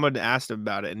 and someone asked him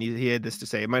about it, and he had this to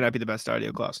say. It might not be the best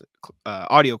audio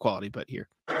quality, but here.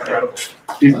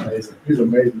 He's amazing. He's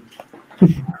amazing.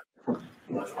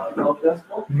 No,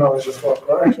 it's just not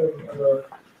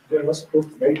they're not supposed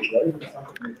to make it, right?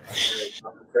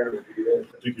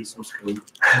 I think he's so skilled.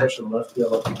 Especially lefty, I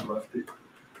like him lefty.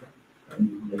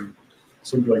 And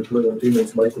something like little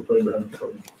teammates Michael playing behind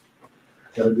him.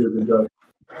 Gotta do a good job.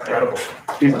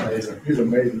 He's amazing. He's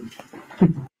amazing.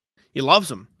 He loves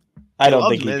him. I don't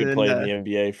think he could play in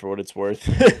the NBA for what it's worth.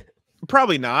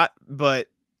 Probably not, but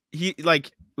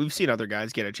we've seen other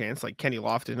guys get a chance. Like Kenny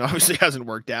Lofton obviously hasn't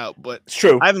worked out, but it's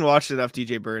true. I haven't watched enough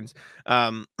DJ Burns.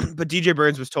 But DJ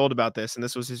Burns was told about this, and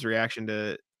this was his reaction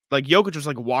to Jokic was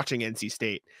watching NC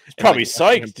State. He's probably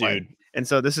psyched, dude. And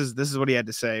so this is what he had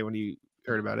to say when he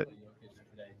heard about it.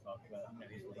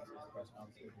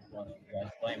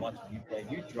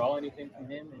 Do you draw anything from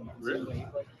him? Really?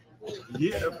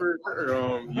 Yeah, for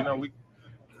sure.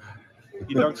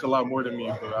 He dunks a lot more than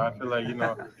me, but I feel like,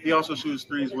 he also shoots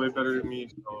threes way better than me.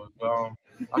 So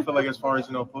I feel like as far as,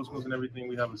 post moves and everything,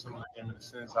 we have a similar game in a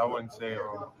sense. I wouldn't say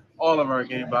all of our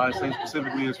game, but I say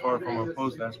specifically as far from a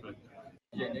post aspect.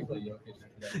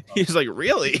 He's like,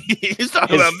 really? He's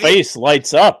talking about me. His face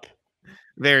lights up.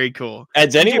 Very cool.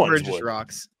 As DJ anyone's Bird just would.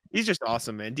 rocks. He's just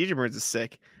awesome, man. DJ Bird's is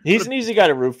sick. He's an easy guy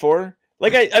to root for.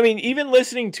 Like I mean, even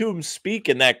listening to him speak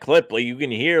in that clip, like you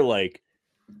can hear like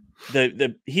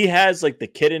he has like the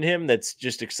kid in him that's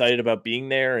just excited about being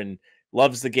there and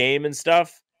loves the game and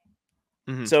stuff.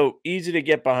 Mhm. So easy to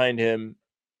get behind him.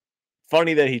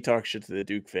 Funny that he talks shit to the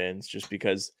Duke fans, just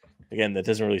because again that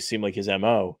doesn't really seem like his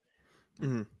MO.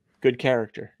 Mhm. Good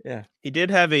character, yeah. He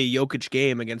did have a Jokic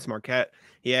game against Marquette.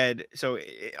 He had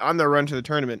on the run to the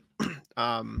tournament.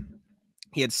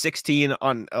 He had 16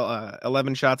 on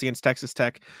 11 shots against Texas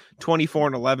Tech, 24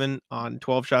 and 11 on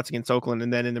 12 shots against Oakland,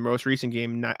 and then in the most recent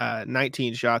game,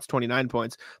 19 shots, 29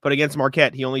 points. But against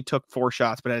Marquette, he only took 4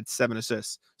 shots, but had 7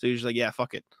 assists. So he was like, "Yeah,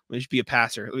 fuck it. Let me just be a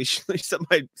passer. Let me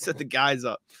set the guys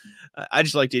up." I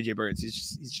just like DJ Burns.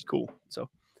 He's just cool. So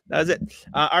that was it.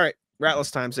 All right,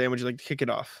 Ratless time. Sam, would you like to kick it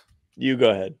off? You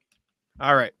go ahead.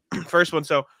 All right, first one.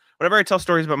 So whenever I tell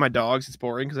stories about my dogs, it's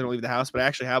boring because I don't leave the house, but I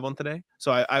actually have one today.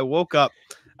 So I woke up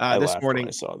this morning.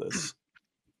 I saw this.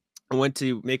 I went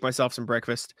to make myself some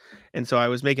breakfast, and so I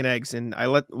was making eggs, and I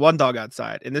let one dog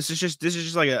outside. And this is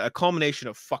just like a culmination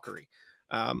of fuckery.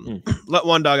 Let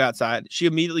one dog outside. She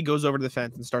immediately goes over to the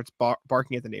fence and starts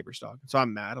barking at the neighbor's dog. So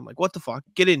I'm mad. I'm like, "What the fuck?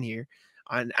 Get in here!"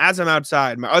 And as I'm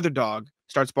outside, my other dog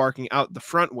starts barking out the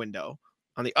front window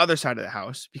on the other side of the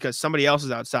house because somebody else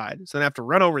is outside. So then I have to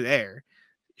run over there,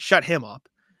 shut him up,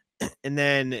 and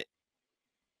then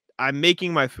I'm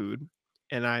making my food,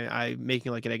 and I'm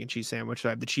making like an egg and cheese sandwich. So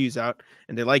I have the cheese out,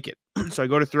 and they like it. So I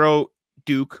go to throw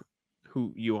Duke,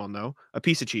 who you all know, a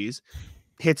piece of cheese,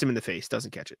 hits him in the face,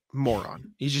 doesn't catch it.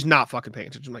 Moron. He's just not fucking paying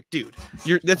attention. I'm like, dude,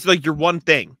 that's like your one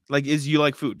thing. Like, is you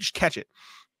like food? Just catch it.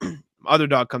 Other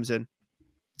dog comes in.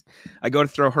 I go to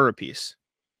throw her a piece,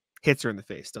 hits her in the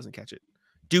face, doesn't catch it.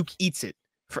 Duke eats it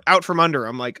out from under.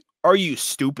 I'm like, "Are you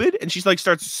stupid?" And she's like,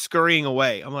 starts scurrying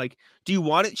away. I'm like, "Do you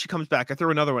want it?" She comes back. I throw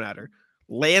another one at her,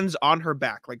 lands on her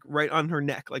back, like right on her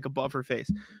neck, like above her face.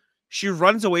 She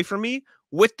runs away from me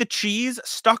with the cheese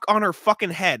stuck on her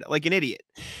fucking head, like an idiot.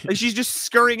 Like she's just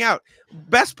scurrying out.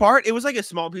 Best part, it was like a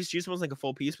small piece of cheese. It wasn't like a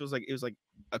full piece. It was like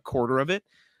a quarter of it.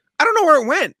 I don't know where it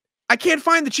went. I can't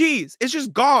find the cheese. It's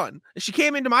just gone. She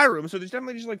came into my room, so there's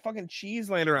definitely just like fucking cheese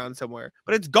laying around somewhere,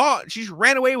 but it's gone. She just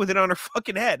ran away with it on her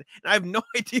fucking head, and I have no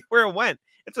idea where it went.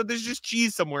 And so there's just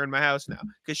cheese somewhere in my house now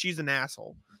because she's an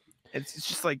asshole. It's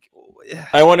just like,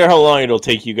 I wonder how long it'll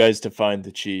take you guys to find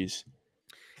the cheese.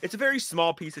 It's a very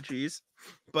small piece of cheese,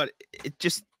 but it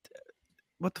just,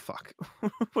 what the fuck?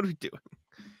 What are we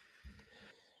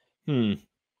doing?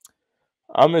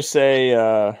 I'm gonna say,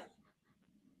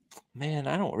 man,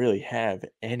 I don't really have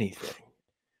anything.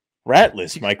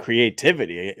 Ratless, my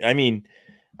creativity. I mean,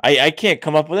 I can't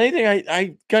come up with anything.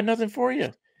 I got nothing for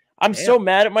you. I'm so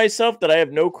mad at myself that I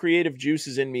have no creative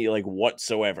juices in me, like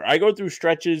whatsoever. I go through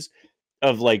stretches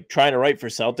of like trying to write for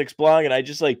Celtics blog, and I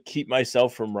just like keep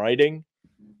myself from writing.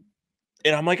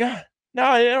 And I'm like, no,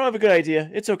 I don't have a good idea.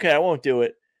 It's okay. I won't do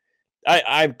it.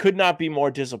 I could not be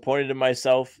more disappointed in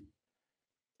myself.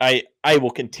 I will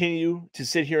continue to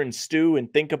sit here and stew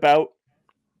and think about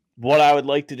what I would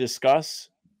like to discuss,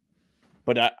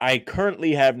 but I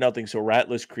currently have nothing. So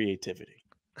ratless creativity.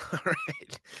 All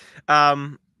right.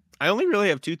 I only really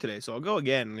have 2 today, so I'll go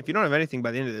again. If you don't have anything by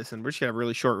the end of this, then we're just gonna have a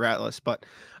really short rat list. But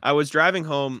I was driving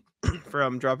home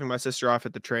from dropping my sister off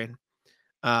at the train,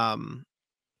 and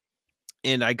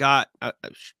I got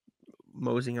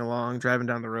moseying along, driving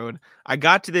down the road. I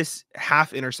got to this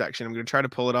half intersection. I'm gonna try to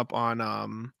pull it up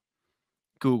on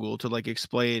Google to like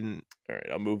explain. All right,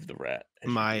 I'll move the rat.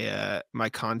 My my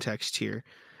context here.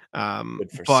 Good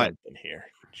for but something here.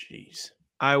 Jeez.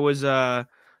 I was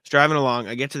driving along.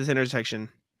 I get to this intersection.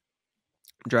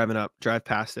 Driving up, drive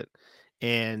past it,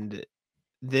 and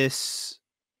this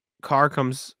car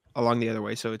comes along the other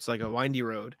way. So it's like a windy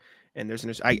road, and there's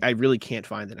I really can't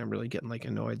find it. I'm really getting like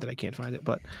annoyed that I can't find it,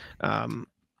 but I'm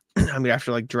gonna have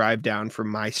to like drive down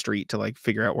from my street to like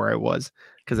figure out where I was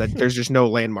because there's just no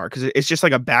landmark because it's just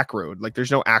like a back road. Like there's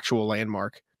no actual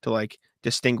landmark to like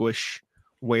distinguish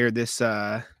where this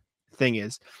thing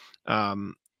is.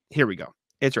 Here we go.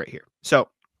 It's right here. So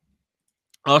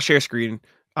I'll share screen.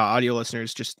 Audio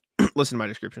listeners, just listen to my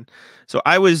description. So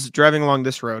I was driving along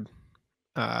this road.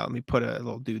 Let me put a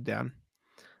little dude down.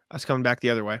 I was coming back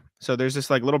the other way. So there's this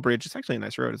like little bridge. It's actually a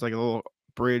nice road. It's like a little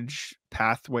bridge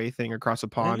pathway thing across a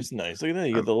pond. It's nice. Look at that.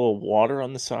 You got the little water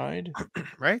on the side.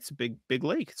 Right? It's a big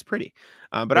lake. It's pretty.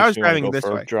 But I was driving this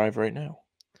way. Drive right now.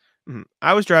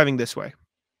 I was driving this way.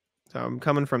 So I'm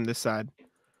coming from this side.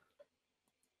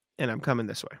 And I'm coming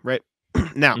this way, right?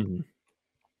 Now,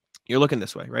 you're looking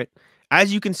this way, right?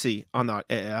 As you can see on the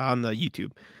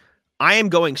YouTube, I am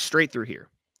going straight through here.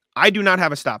 I do not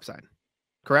have a stop sign.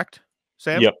 Correct,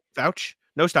 Sam? Yep. Vouch?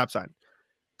 No stop sign.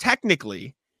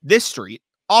 Technically, this street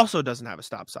also doesn't have a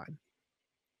stop sign.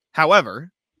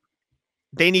 However,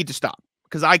 they need to stop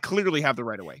because I clearly have the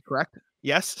right of way, correct?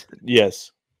 Yes?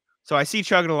 Yes. So I see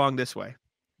chugging along this way.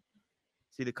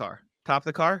 See the car. Top of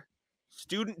the car,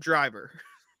 student driver.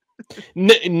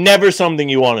 Never something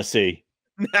you want to see.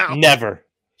 Now, Never.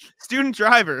 student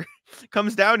driver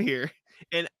comes down here,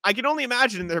 and I can only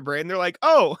imagine in their brain, they're like,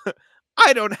 oh,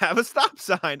 I don't have a stop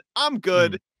sign. I'm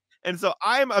good. And so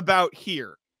I'm about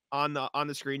here on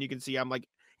the screen. You can see I'm like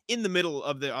in the middle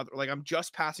of the other, like I'm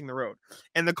just passing the road,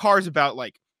 and the car's about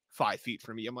like 5 feet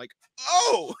from me. I'm like,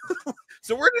 oh,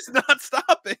 so we're just not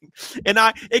stopping. And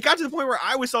it got to the point where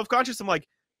I was self-conscious. I'm like,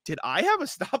 did I have a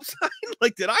stop sign?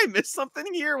 Like, did I miss something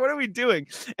here? What are we doing?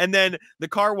 And then the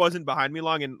car wasn't behind me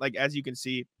long. And like, as you can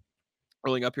see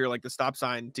rolling up here, like the stop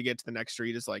sign to get to the next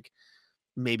street is like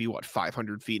maybe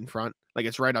 500 feet in front. Like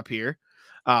it's right up here.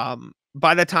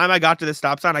 By the time I got to the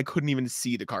stop sign, I couldn't even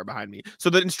see the car behind me. So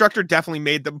the instructor definitely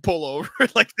made them pull over,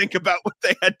 like think about what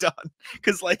they had done.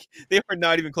 Cause like they were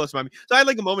not even close to me. So I had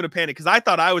like a moment of panic because I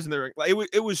thought I was in the ring. Like,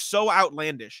 it was so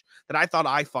outlandish that I thought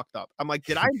I fucked up. I'm like,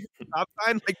 did I hit the stop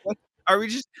sign? Like, what? Are we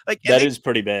just like, that is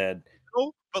pretty bad.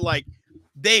 But like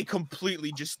they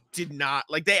completely just did not,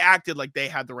 like they acted like they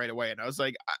had the right of way. And I was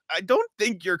like, I don't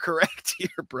think you're correct here,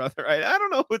 brother. I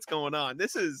don't know what's going on.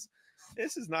 This is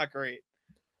not great.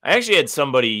 I actually had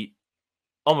somebody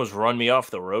almost run me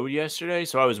off the road yesterday.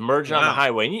 So I was merging on the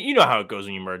highway. And you know how it goes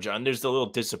when you merge on. There's the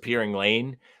little disappearing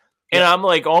lane. And I'm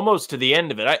like almost to the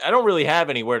end of it. I don't really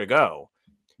have anywhere to go.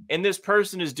 And this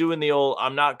person is doing the old,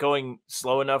 I'm not going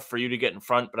slow enough for you to get in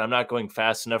front, but I'm not going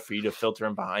fast enough for you to filter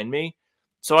in behind me.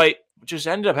 So I just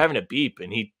ended up having a beep,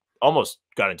 and he almost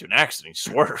got into an accident.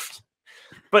 He swerved.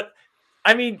 But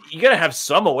I mean, you got to have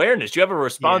some awareness. You have a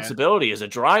responsibility as a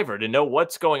driver to know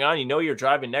what's going on. You know, you're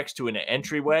driving next to an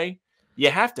entryway.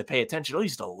 You have to pay attention at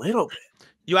least a little bit.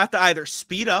 You have to either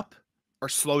speed up or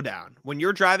slow down. When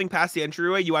you're driving past the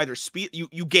entryway, you either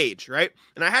you gauge, right?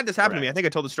 And I had this happen to me. I think I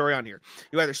told the story on here.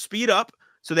 You either speed up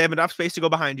so they have enough space to go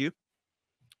behind you,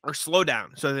 or slow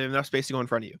down so they have enough space to go in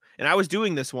front of you. And I was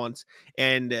doing this once,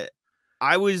 and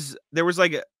there was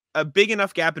like a big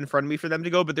enough gap in front of me for them to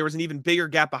go, but there was an even bigger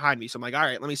gap behind me. So I'm like, all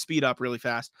right, let me speed up really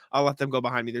fast. I'll let them go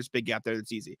behind me. There's a big gap there.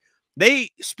 That's easy. They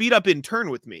speed up in turn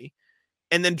with me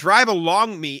and then drive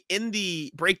along me in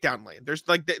the breakdown lane. There's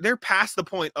like, they're past the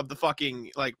point of the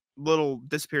fucking like little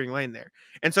disappearing lane there.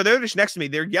 And so they're just next to me.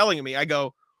 They're yelling at me. I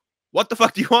go, what the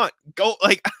fuck do you want? Go,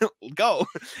 like, go.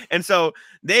 And so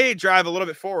they drive a little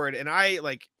bit forward, and I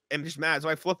like am just mad. So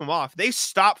I flip them off. They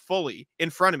stop fully in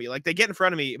front of me. Like they get in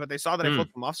front of me, but they saw that I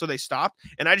flipped them off. So they stopped,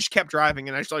 and I just kept driving,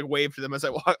 and I just like waved to them as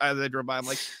I drove by. I'm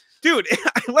like, dude,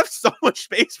 I left so much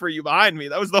space for you behind me.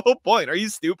 That was the whole point. Are you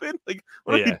stupid? Like,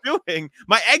 what are you doing?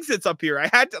 My exit's up here. I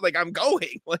had to, like, I'm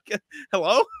going. Like,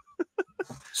 hello?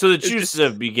 So the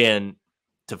juices began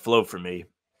to flow for me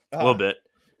a little bit.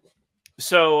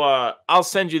 So I'll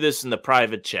send you this in the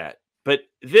private chat. But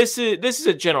this is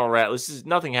a general rat list. This is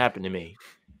nothing happened to me.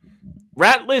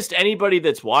 Rat list anybody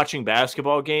that's watching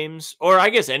basketball games, or I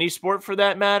guess any sport for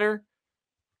that matter,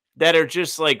 that are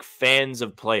just like fans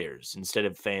of players instead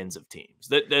of fans of teams.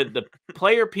 The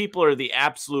player people are the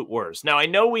absolute worst. Now, I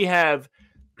know we have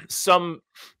some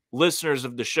listeners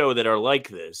of the show that are like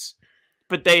this,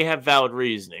 but they have valid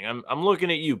reasoning. I'm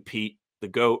looking at you, Pete, the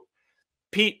GOAT.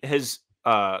 Pete has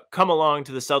come along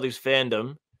to the Celtics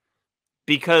fandom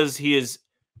because he is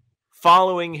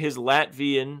following his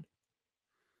Latvian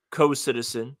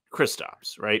co-citizen,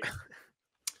 Kristaps, right?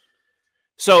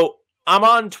 So I'm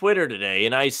on Twitter today,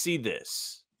 and I see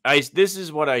this. This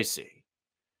is what I see.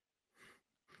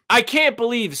 I can't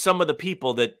believe some of the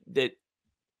people that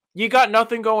you got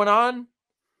nothing going on.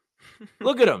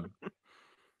 Look at him.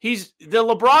 The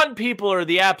LeBron people are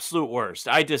the absolute worst.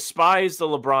 I despise the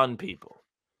LeBron people.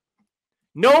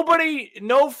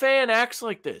 No fan acts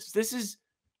like this. This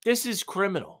is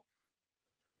criminal.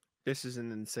 This is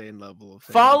an insane level of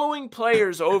fan. Following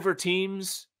players over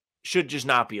teams should just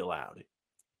not be allowed.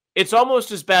 It's almost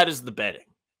as bad as the betting.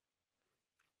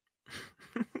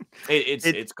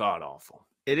 It's god awful.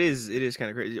 It is kind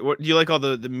of crazy. What do you like? All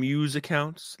the Muse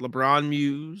accounts, LeBron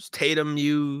Muse, Tatum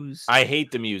Muse. I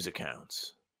hate the Muse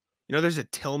accounts. You know, there's a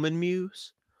Tillman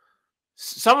Muse.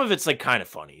 Some of it's like kind of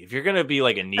funny. If you're gonna be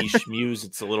like a niche Muse,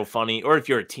 it's a little funny. Or if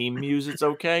you're a team Muse, it's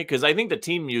okay. Because I think the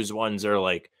team Muse ones are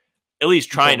like at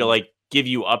least trying to like give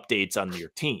you updates on your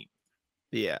team.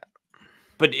 Yeah.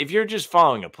 But if you're just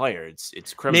following a player,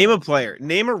 it's criminal. Name a player.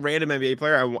 Name a random NBA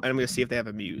player. I'm going to see if they have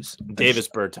a Muse. Davis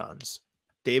Bertans.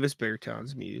 Davis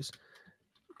Bertans Muse.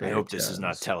 I hope this is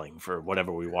not telling for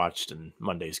whatever we watched in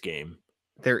Monday's game.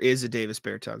 There is a Davis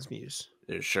Bertans muse.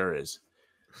 There sure is.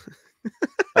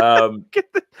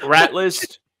 Rat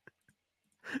List,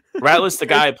 the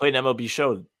guy I played an MLB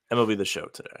The Show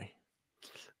today.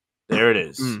 There it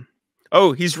is.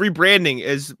 Oh, he's rebranding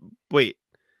as wait.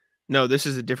 No, this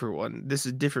is a different one. This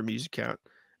is a different music account.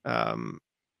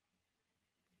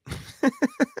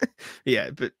 Yeah,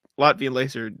 but Latvian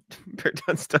Laser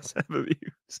Bertans does have a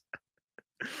muse.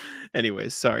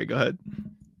 Anyways, sorry, go ahead.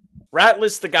 Rat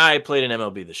List, the guy I played in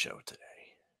MLB The Show today.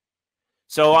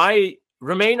 So I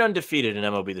remain undefeated in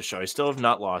MLB The Show. I still have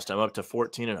not lost. I'm up to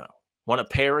 14-0. Won a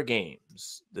pair of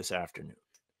games this afternoon.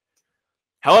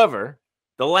 However,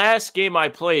 the last game I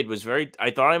played was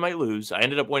I thought I might lose. I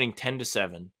ended up winning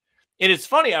 10-7. And it's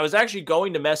funny, I was actually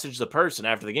going to message the person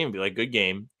after the game and be like, good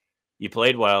game. You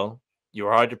played well. You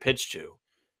were hard to pitch to.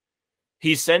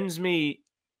 He sends me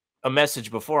a message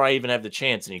before I even have the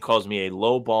chance, and he calls me a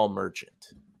low ball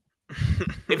merchant.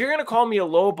 If you're going to call me a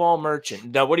low ball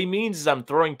merchant, now what he means is I'm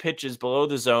throwing pitches below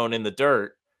the zone in the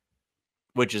dirt,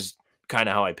 which is kind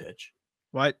of how I pitch.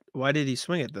 Why did he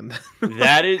swing at them?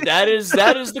 That is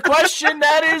the question.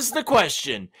 That is the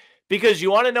question. Because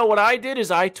you want to know what I did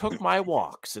is I took my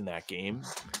walks in that game.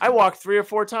 I walked 3 or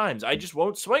 4 times. I just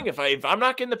won't swing. If I'm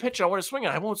not getting the pitch I want to swing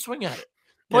at, I won't swing at it.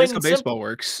 That's how baseball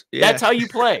works. Yeah. That's how you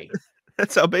play.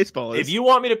 That's how baseball is. If you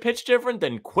want me to pitch different,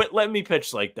 then quit letting me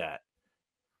pitch like that.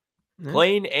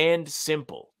 Plain and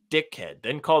simple. Dickhead.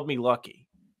 Then called me lucky.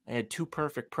 I had 2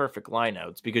 perfect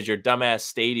lineouts because your dumbass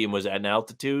stadium was at an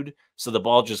altitude, so the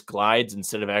ball just glides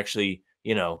instead of actually,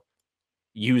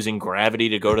 using gravity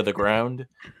to go to the ground.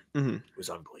 It was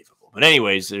unbelievable. But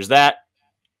anyways, there's that.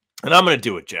 And I'm going to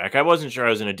do it, Jack. I wasn't sure I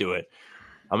was going to do it.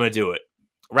 I'm going to do it.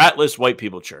 Ratless White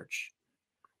People Church.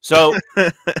 So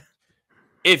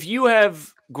if you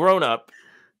have grown up,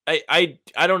 I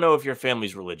don't know if your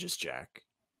family's religious, Jack.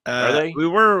 Are they? We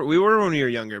were when we were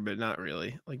younger, but not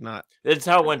really. Not. That's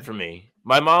how it went for me.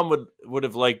 My mom would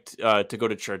have liked to go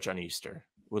to church on Easter.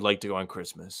 Would like to go on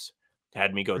Christmas.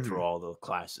 Had me go through all the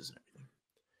classes and everything.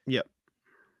 Yep.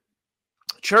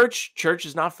 Church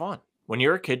is not fun. When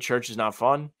you're a kid, church is not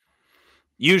fun.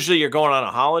 Usually you're going on a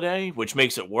holiday, which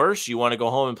makes it worse. You want to go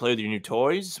home and play with your new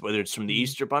toys, whether it's from the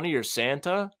Easter Bunny or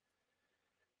Santa.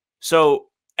 So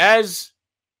as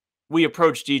we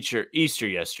approached Easter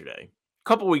yesterday, a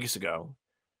couple weeks ago,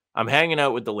 I'm hanging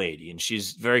out with the lady, and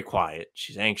she's very quiet.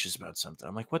 She's anxious about something.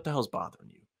 I'm like, what the hell's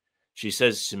bothering you? She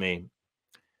says to me,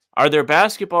 are there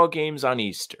basketball games on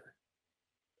Easter?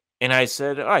 And I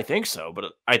said, oh, I think so,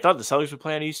 but I thought the Celtics would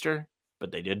play on Easter,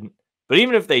 but they didn't. But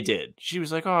even if they did, she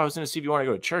was like, oh, I was going to see if you want to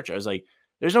go to church. I was like,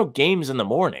 there's no games in the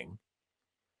morning.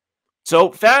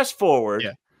 So fast forward.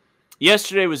 Yeah.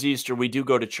 Yesterday was Easter. We do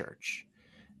go to church.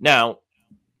 Now,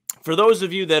 for those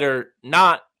of you that are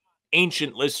not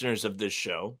ancient listeners of this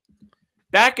show,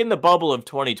 back in the bubble of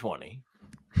 2020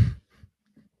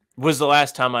 was the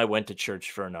last time I went to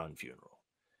church for a non-funeral.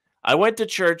 I went to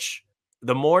church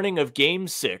the morning of Game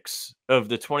 6 of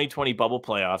the 2020 bubble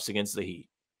playoffs against the Heat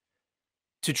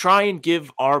to try and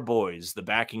give our boys the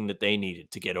backing that they needed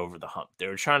to get over the hump. They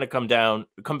were trying to come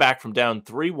back from down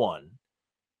 3-1.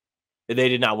 They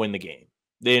did not win the game.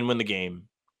 They didn't win the game.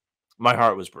 My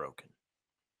heart was broken.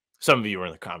 Some of you were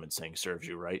in the comments saying serves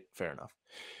you right. Fair enough.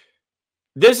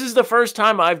 This is the first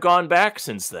time I've gone back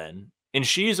since then, and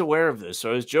she's aware of this.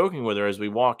 So I was joking with her as we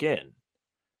walk in.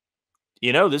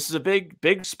 This is a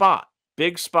big spot.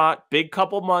 Big spot, big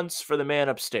couple months for the man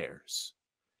upstairs.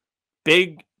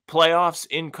 Big playoffs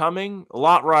incoming. A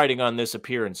lot riding on this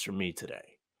appearance from me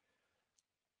today.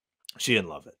 She didn't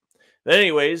love it. But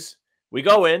anyways, we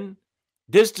go in.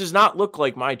 This does not look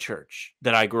like my church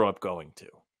that I grew up going to.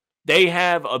 They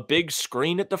have a big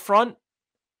screen at the front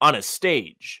on a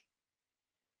stage.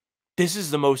 This is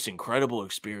the most incredible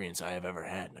experience I have ever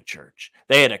had in a church.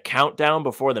 They had a countdown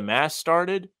before the mass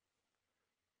started.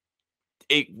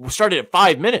 It started at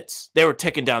 5 minutes. They were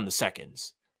ticking down the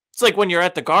seconds. It's like when you're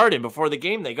at the Garden before the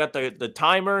game, they got the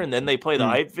timer and then they play the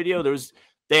hype video.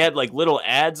 They had like little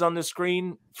ads on the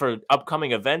screen for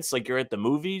upcoming events like you're at the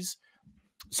movies.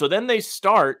 So then they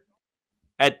start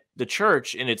at the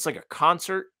church and it's like a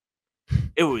concert.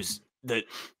 It was the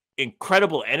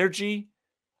incredible energy.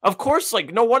 Of course,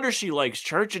 no wonder she likes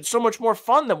church. It's so much more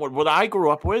fun than what I grew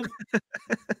up with.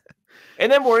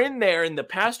 And then we're in there, and the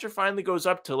pastor finally goes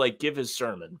up to give his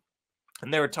sermon.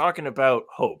 And they were talking about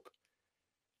hope.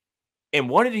 And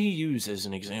what did he use as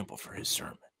an example for his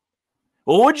sermon?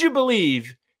 Well, would you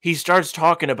believe he starts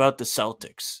talking about the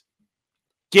Celtics,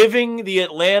 giving the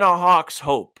Atlanta Hawks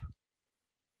hope?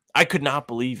 I could not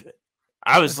believe it.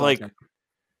 I was like,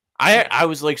 I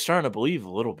was like starting to believe a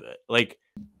little bit. Like,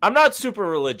 I'm not super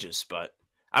religious, but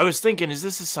I was thinking, is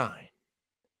this a sign?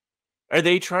 Are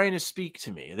they trying to speak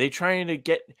to me? Are they trying to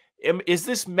get, is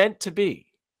this meant to be?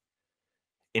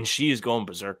 And she is going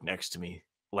berserk next to me,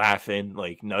 laughing,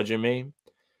 like nudging me.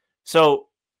 So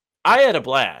I had a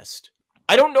blast.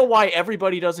 I don't know why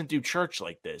everybody doesn't do church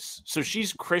like this. So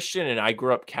she's Christian and I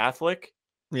grew up Catholic.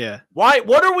 Yeah. Why?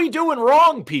 What are we doing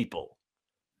wrong, people?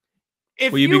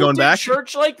 If Will you be going did back?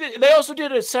 church like that, they also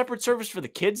did a separate service for the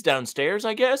kids downstairs,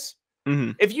 I guess.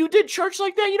 Mm-hmm. If you did church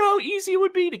like that, you know how easy it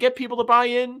would be to get people to buy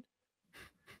in?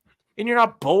 And you're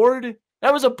not bored?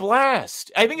 That was a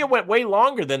blast. I think it went way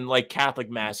longer than like Catholic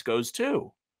Mass goes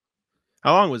too.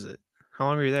 How long was it? How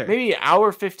long were you there? Maybe an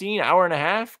hour 15, hour and a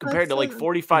half compared to like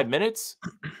 45 minutes.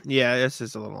 Yeah, this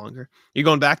is a little longer. You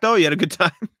going back though? You had a good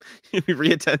time? You'll be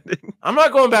reattending. I'm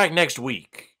not going back next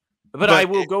week, but I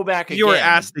will go back again. You were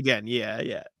asked again.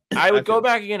 Yeah. I would go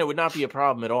back again. It would not be a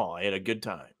problem at all. I had a good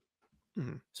time.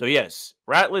 Mm-hmm. So yes,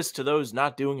 ratless to those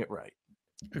not doing it right.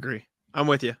 Agree. I'm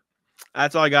with you.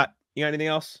 That's all I got. You got anything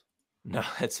else? No,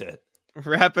 that's it.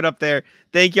 Wrap it up there.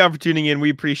 Thank y'all for tuning in. We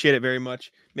appreciate it very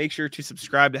much. Make sure to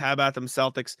subscribe to How About Them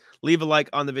Celtics. Leave a like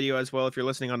on the video as well if you're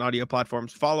listening on audio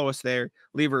platforms. Follow us there.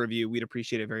 Leave a review. We'd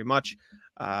appreciate it very much.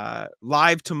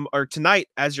 Live tonight,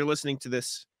 as you're listening to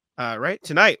this, right?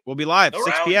 Tonight we'll be live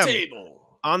 6 p.m.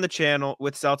 on the channel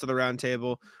with Celts of the Round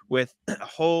Table with a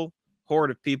whole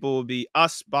horde of people. Will be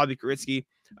us, Bobby Koritsky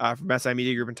from SI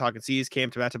Media Group and Talking C's, Cam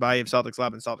Tabatabai of Celtics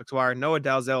Lab and Celtics Wire, Noah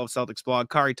Dalzell of Celtics Blog,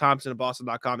 Kari Thompson of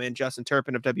Boston.com, and Justin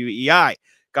Turpin of WEI.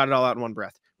 Got it all out in one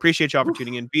breath. Appreciate y'all for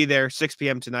tuning in. Be there 6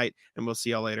 p.m. tonight, and we'll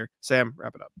see y'all later. Sam,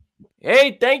 wrap it up.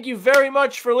 Hey, thank you very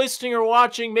much for listening or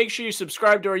watching. Make sure you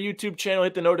subscribe to our YouTube channel.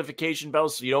 Hit the notification bell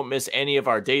so you don't miss any of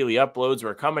our daily uploads.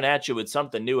 We're coming at you with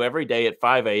something new every day at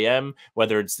 5 a.m.,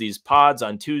 whether it's these pods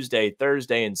on Tuesday,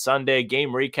 Thursday, and Sunday, game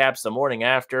recaps the morning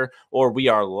after, or we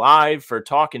are live for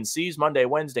Talking C's Monday,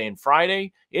 Wednesday, and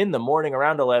Friday in the morning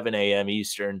around 11 a.m.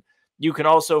 Eastern. You can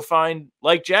also find,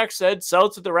 like Jack said,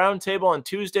 Celts at the Round Table on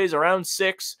Tuesdays around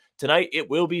 6. Tonight, it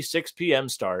will be 6 p.m.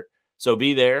 start, so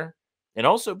be there. And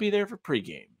also be there for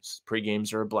pre-games.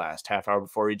 Pre-games are a blast. Half hour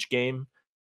before each game,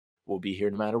 we'll be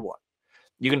here no matter what.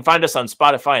 You can find us on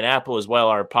Spotify and Apple as well.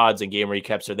 Our pods and game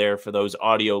recaps are there for those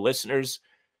audio listeners.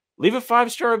 Leave a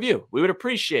 5-star review. We would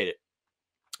appreciate it.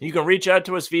 You can reach out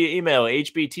to us via email,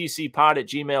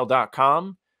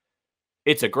 hbtcpod@gmail.com.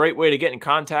 It's a great way to get in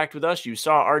contact with us. You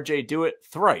saw RJ do it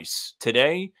thrice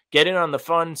today. Get in on the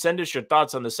fun. Send us your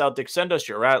thoughts on the Celtics. Send us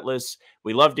your rat list.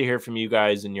 We love to hear from you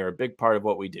guys, and you're a big part of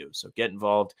what we do. So get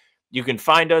involved. You can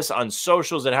find us on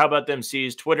socials at How About Them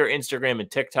C's, Twitter, Instagram,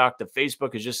 and TikTok. The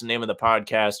Facebook is just the name of the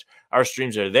podcast. Our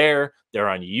streams are there. They're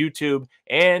on YouTube,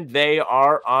 and they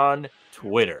are on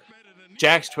Twitter.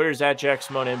 Jack's Twitter is at Jack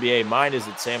Simone NBA. Mine is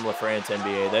at Sam LaFrance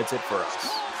NBA. That's it for us.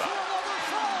 Bye.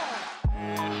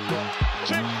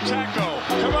 Tic-tac-toe.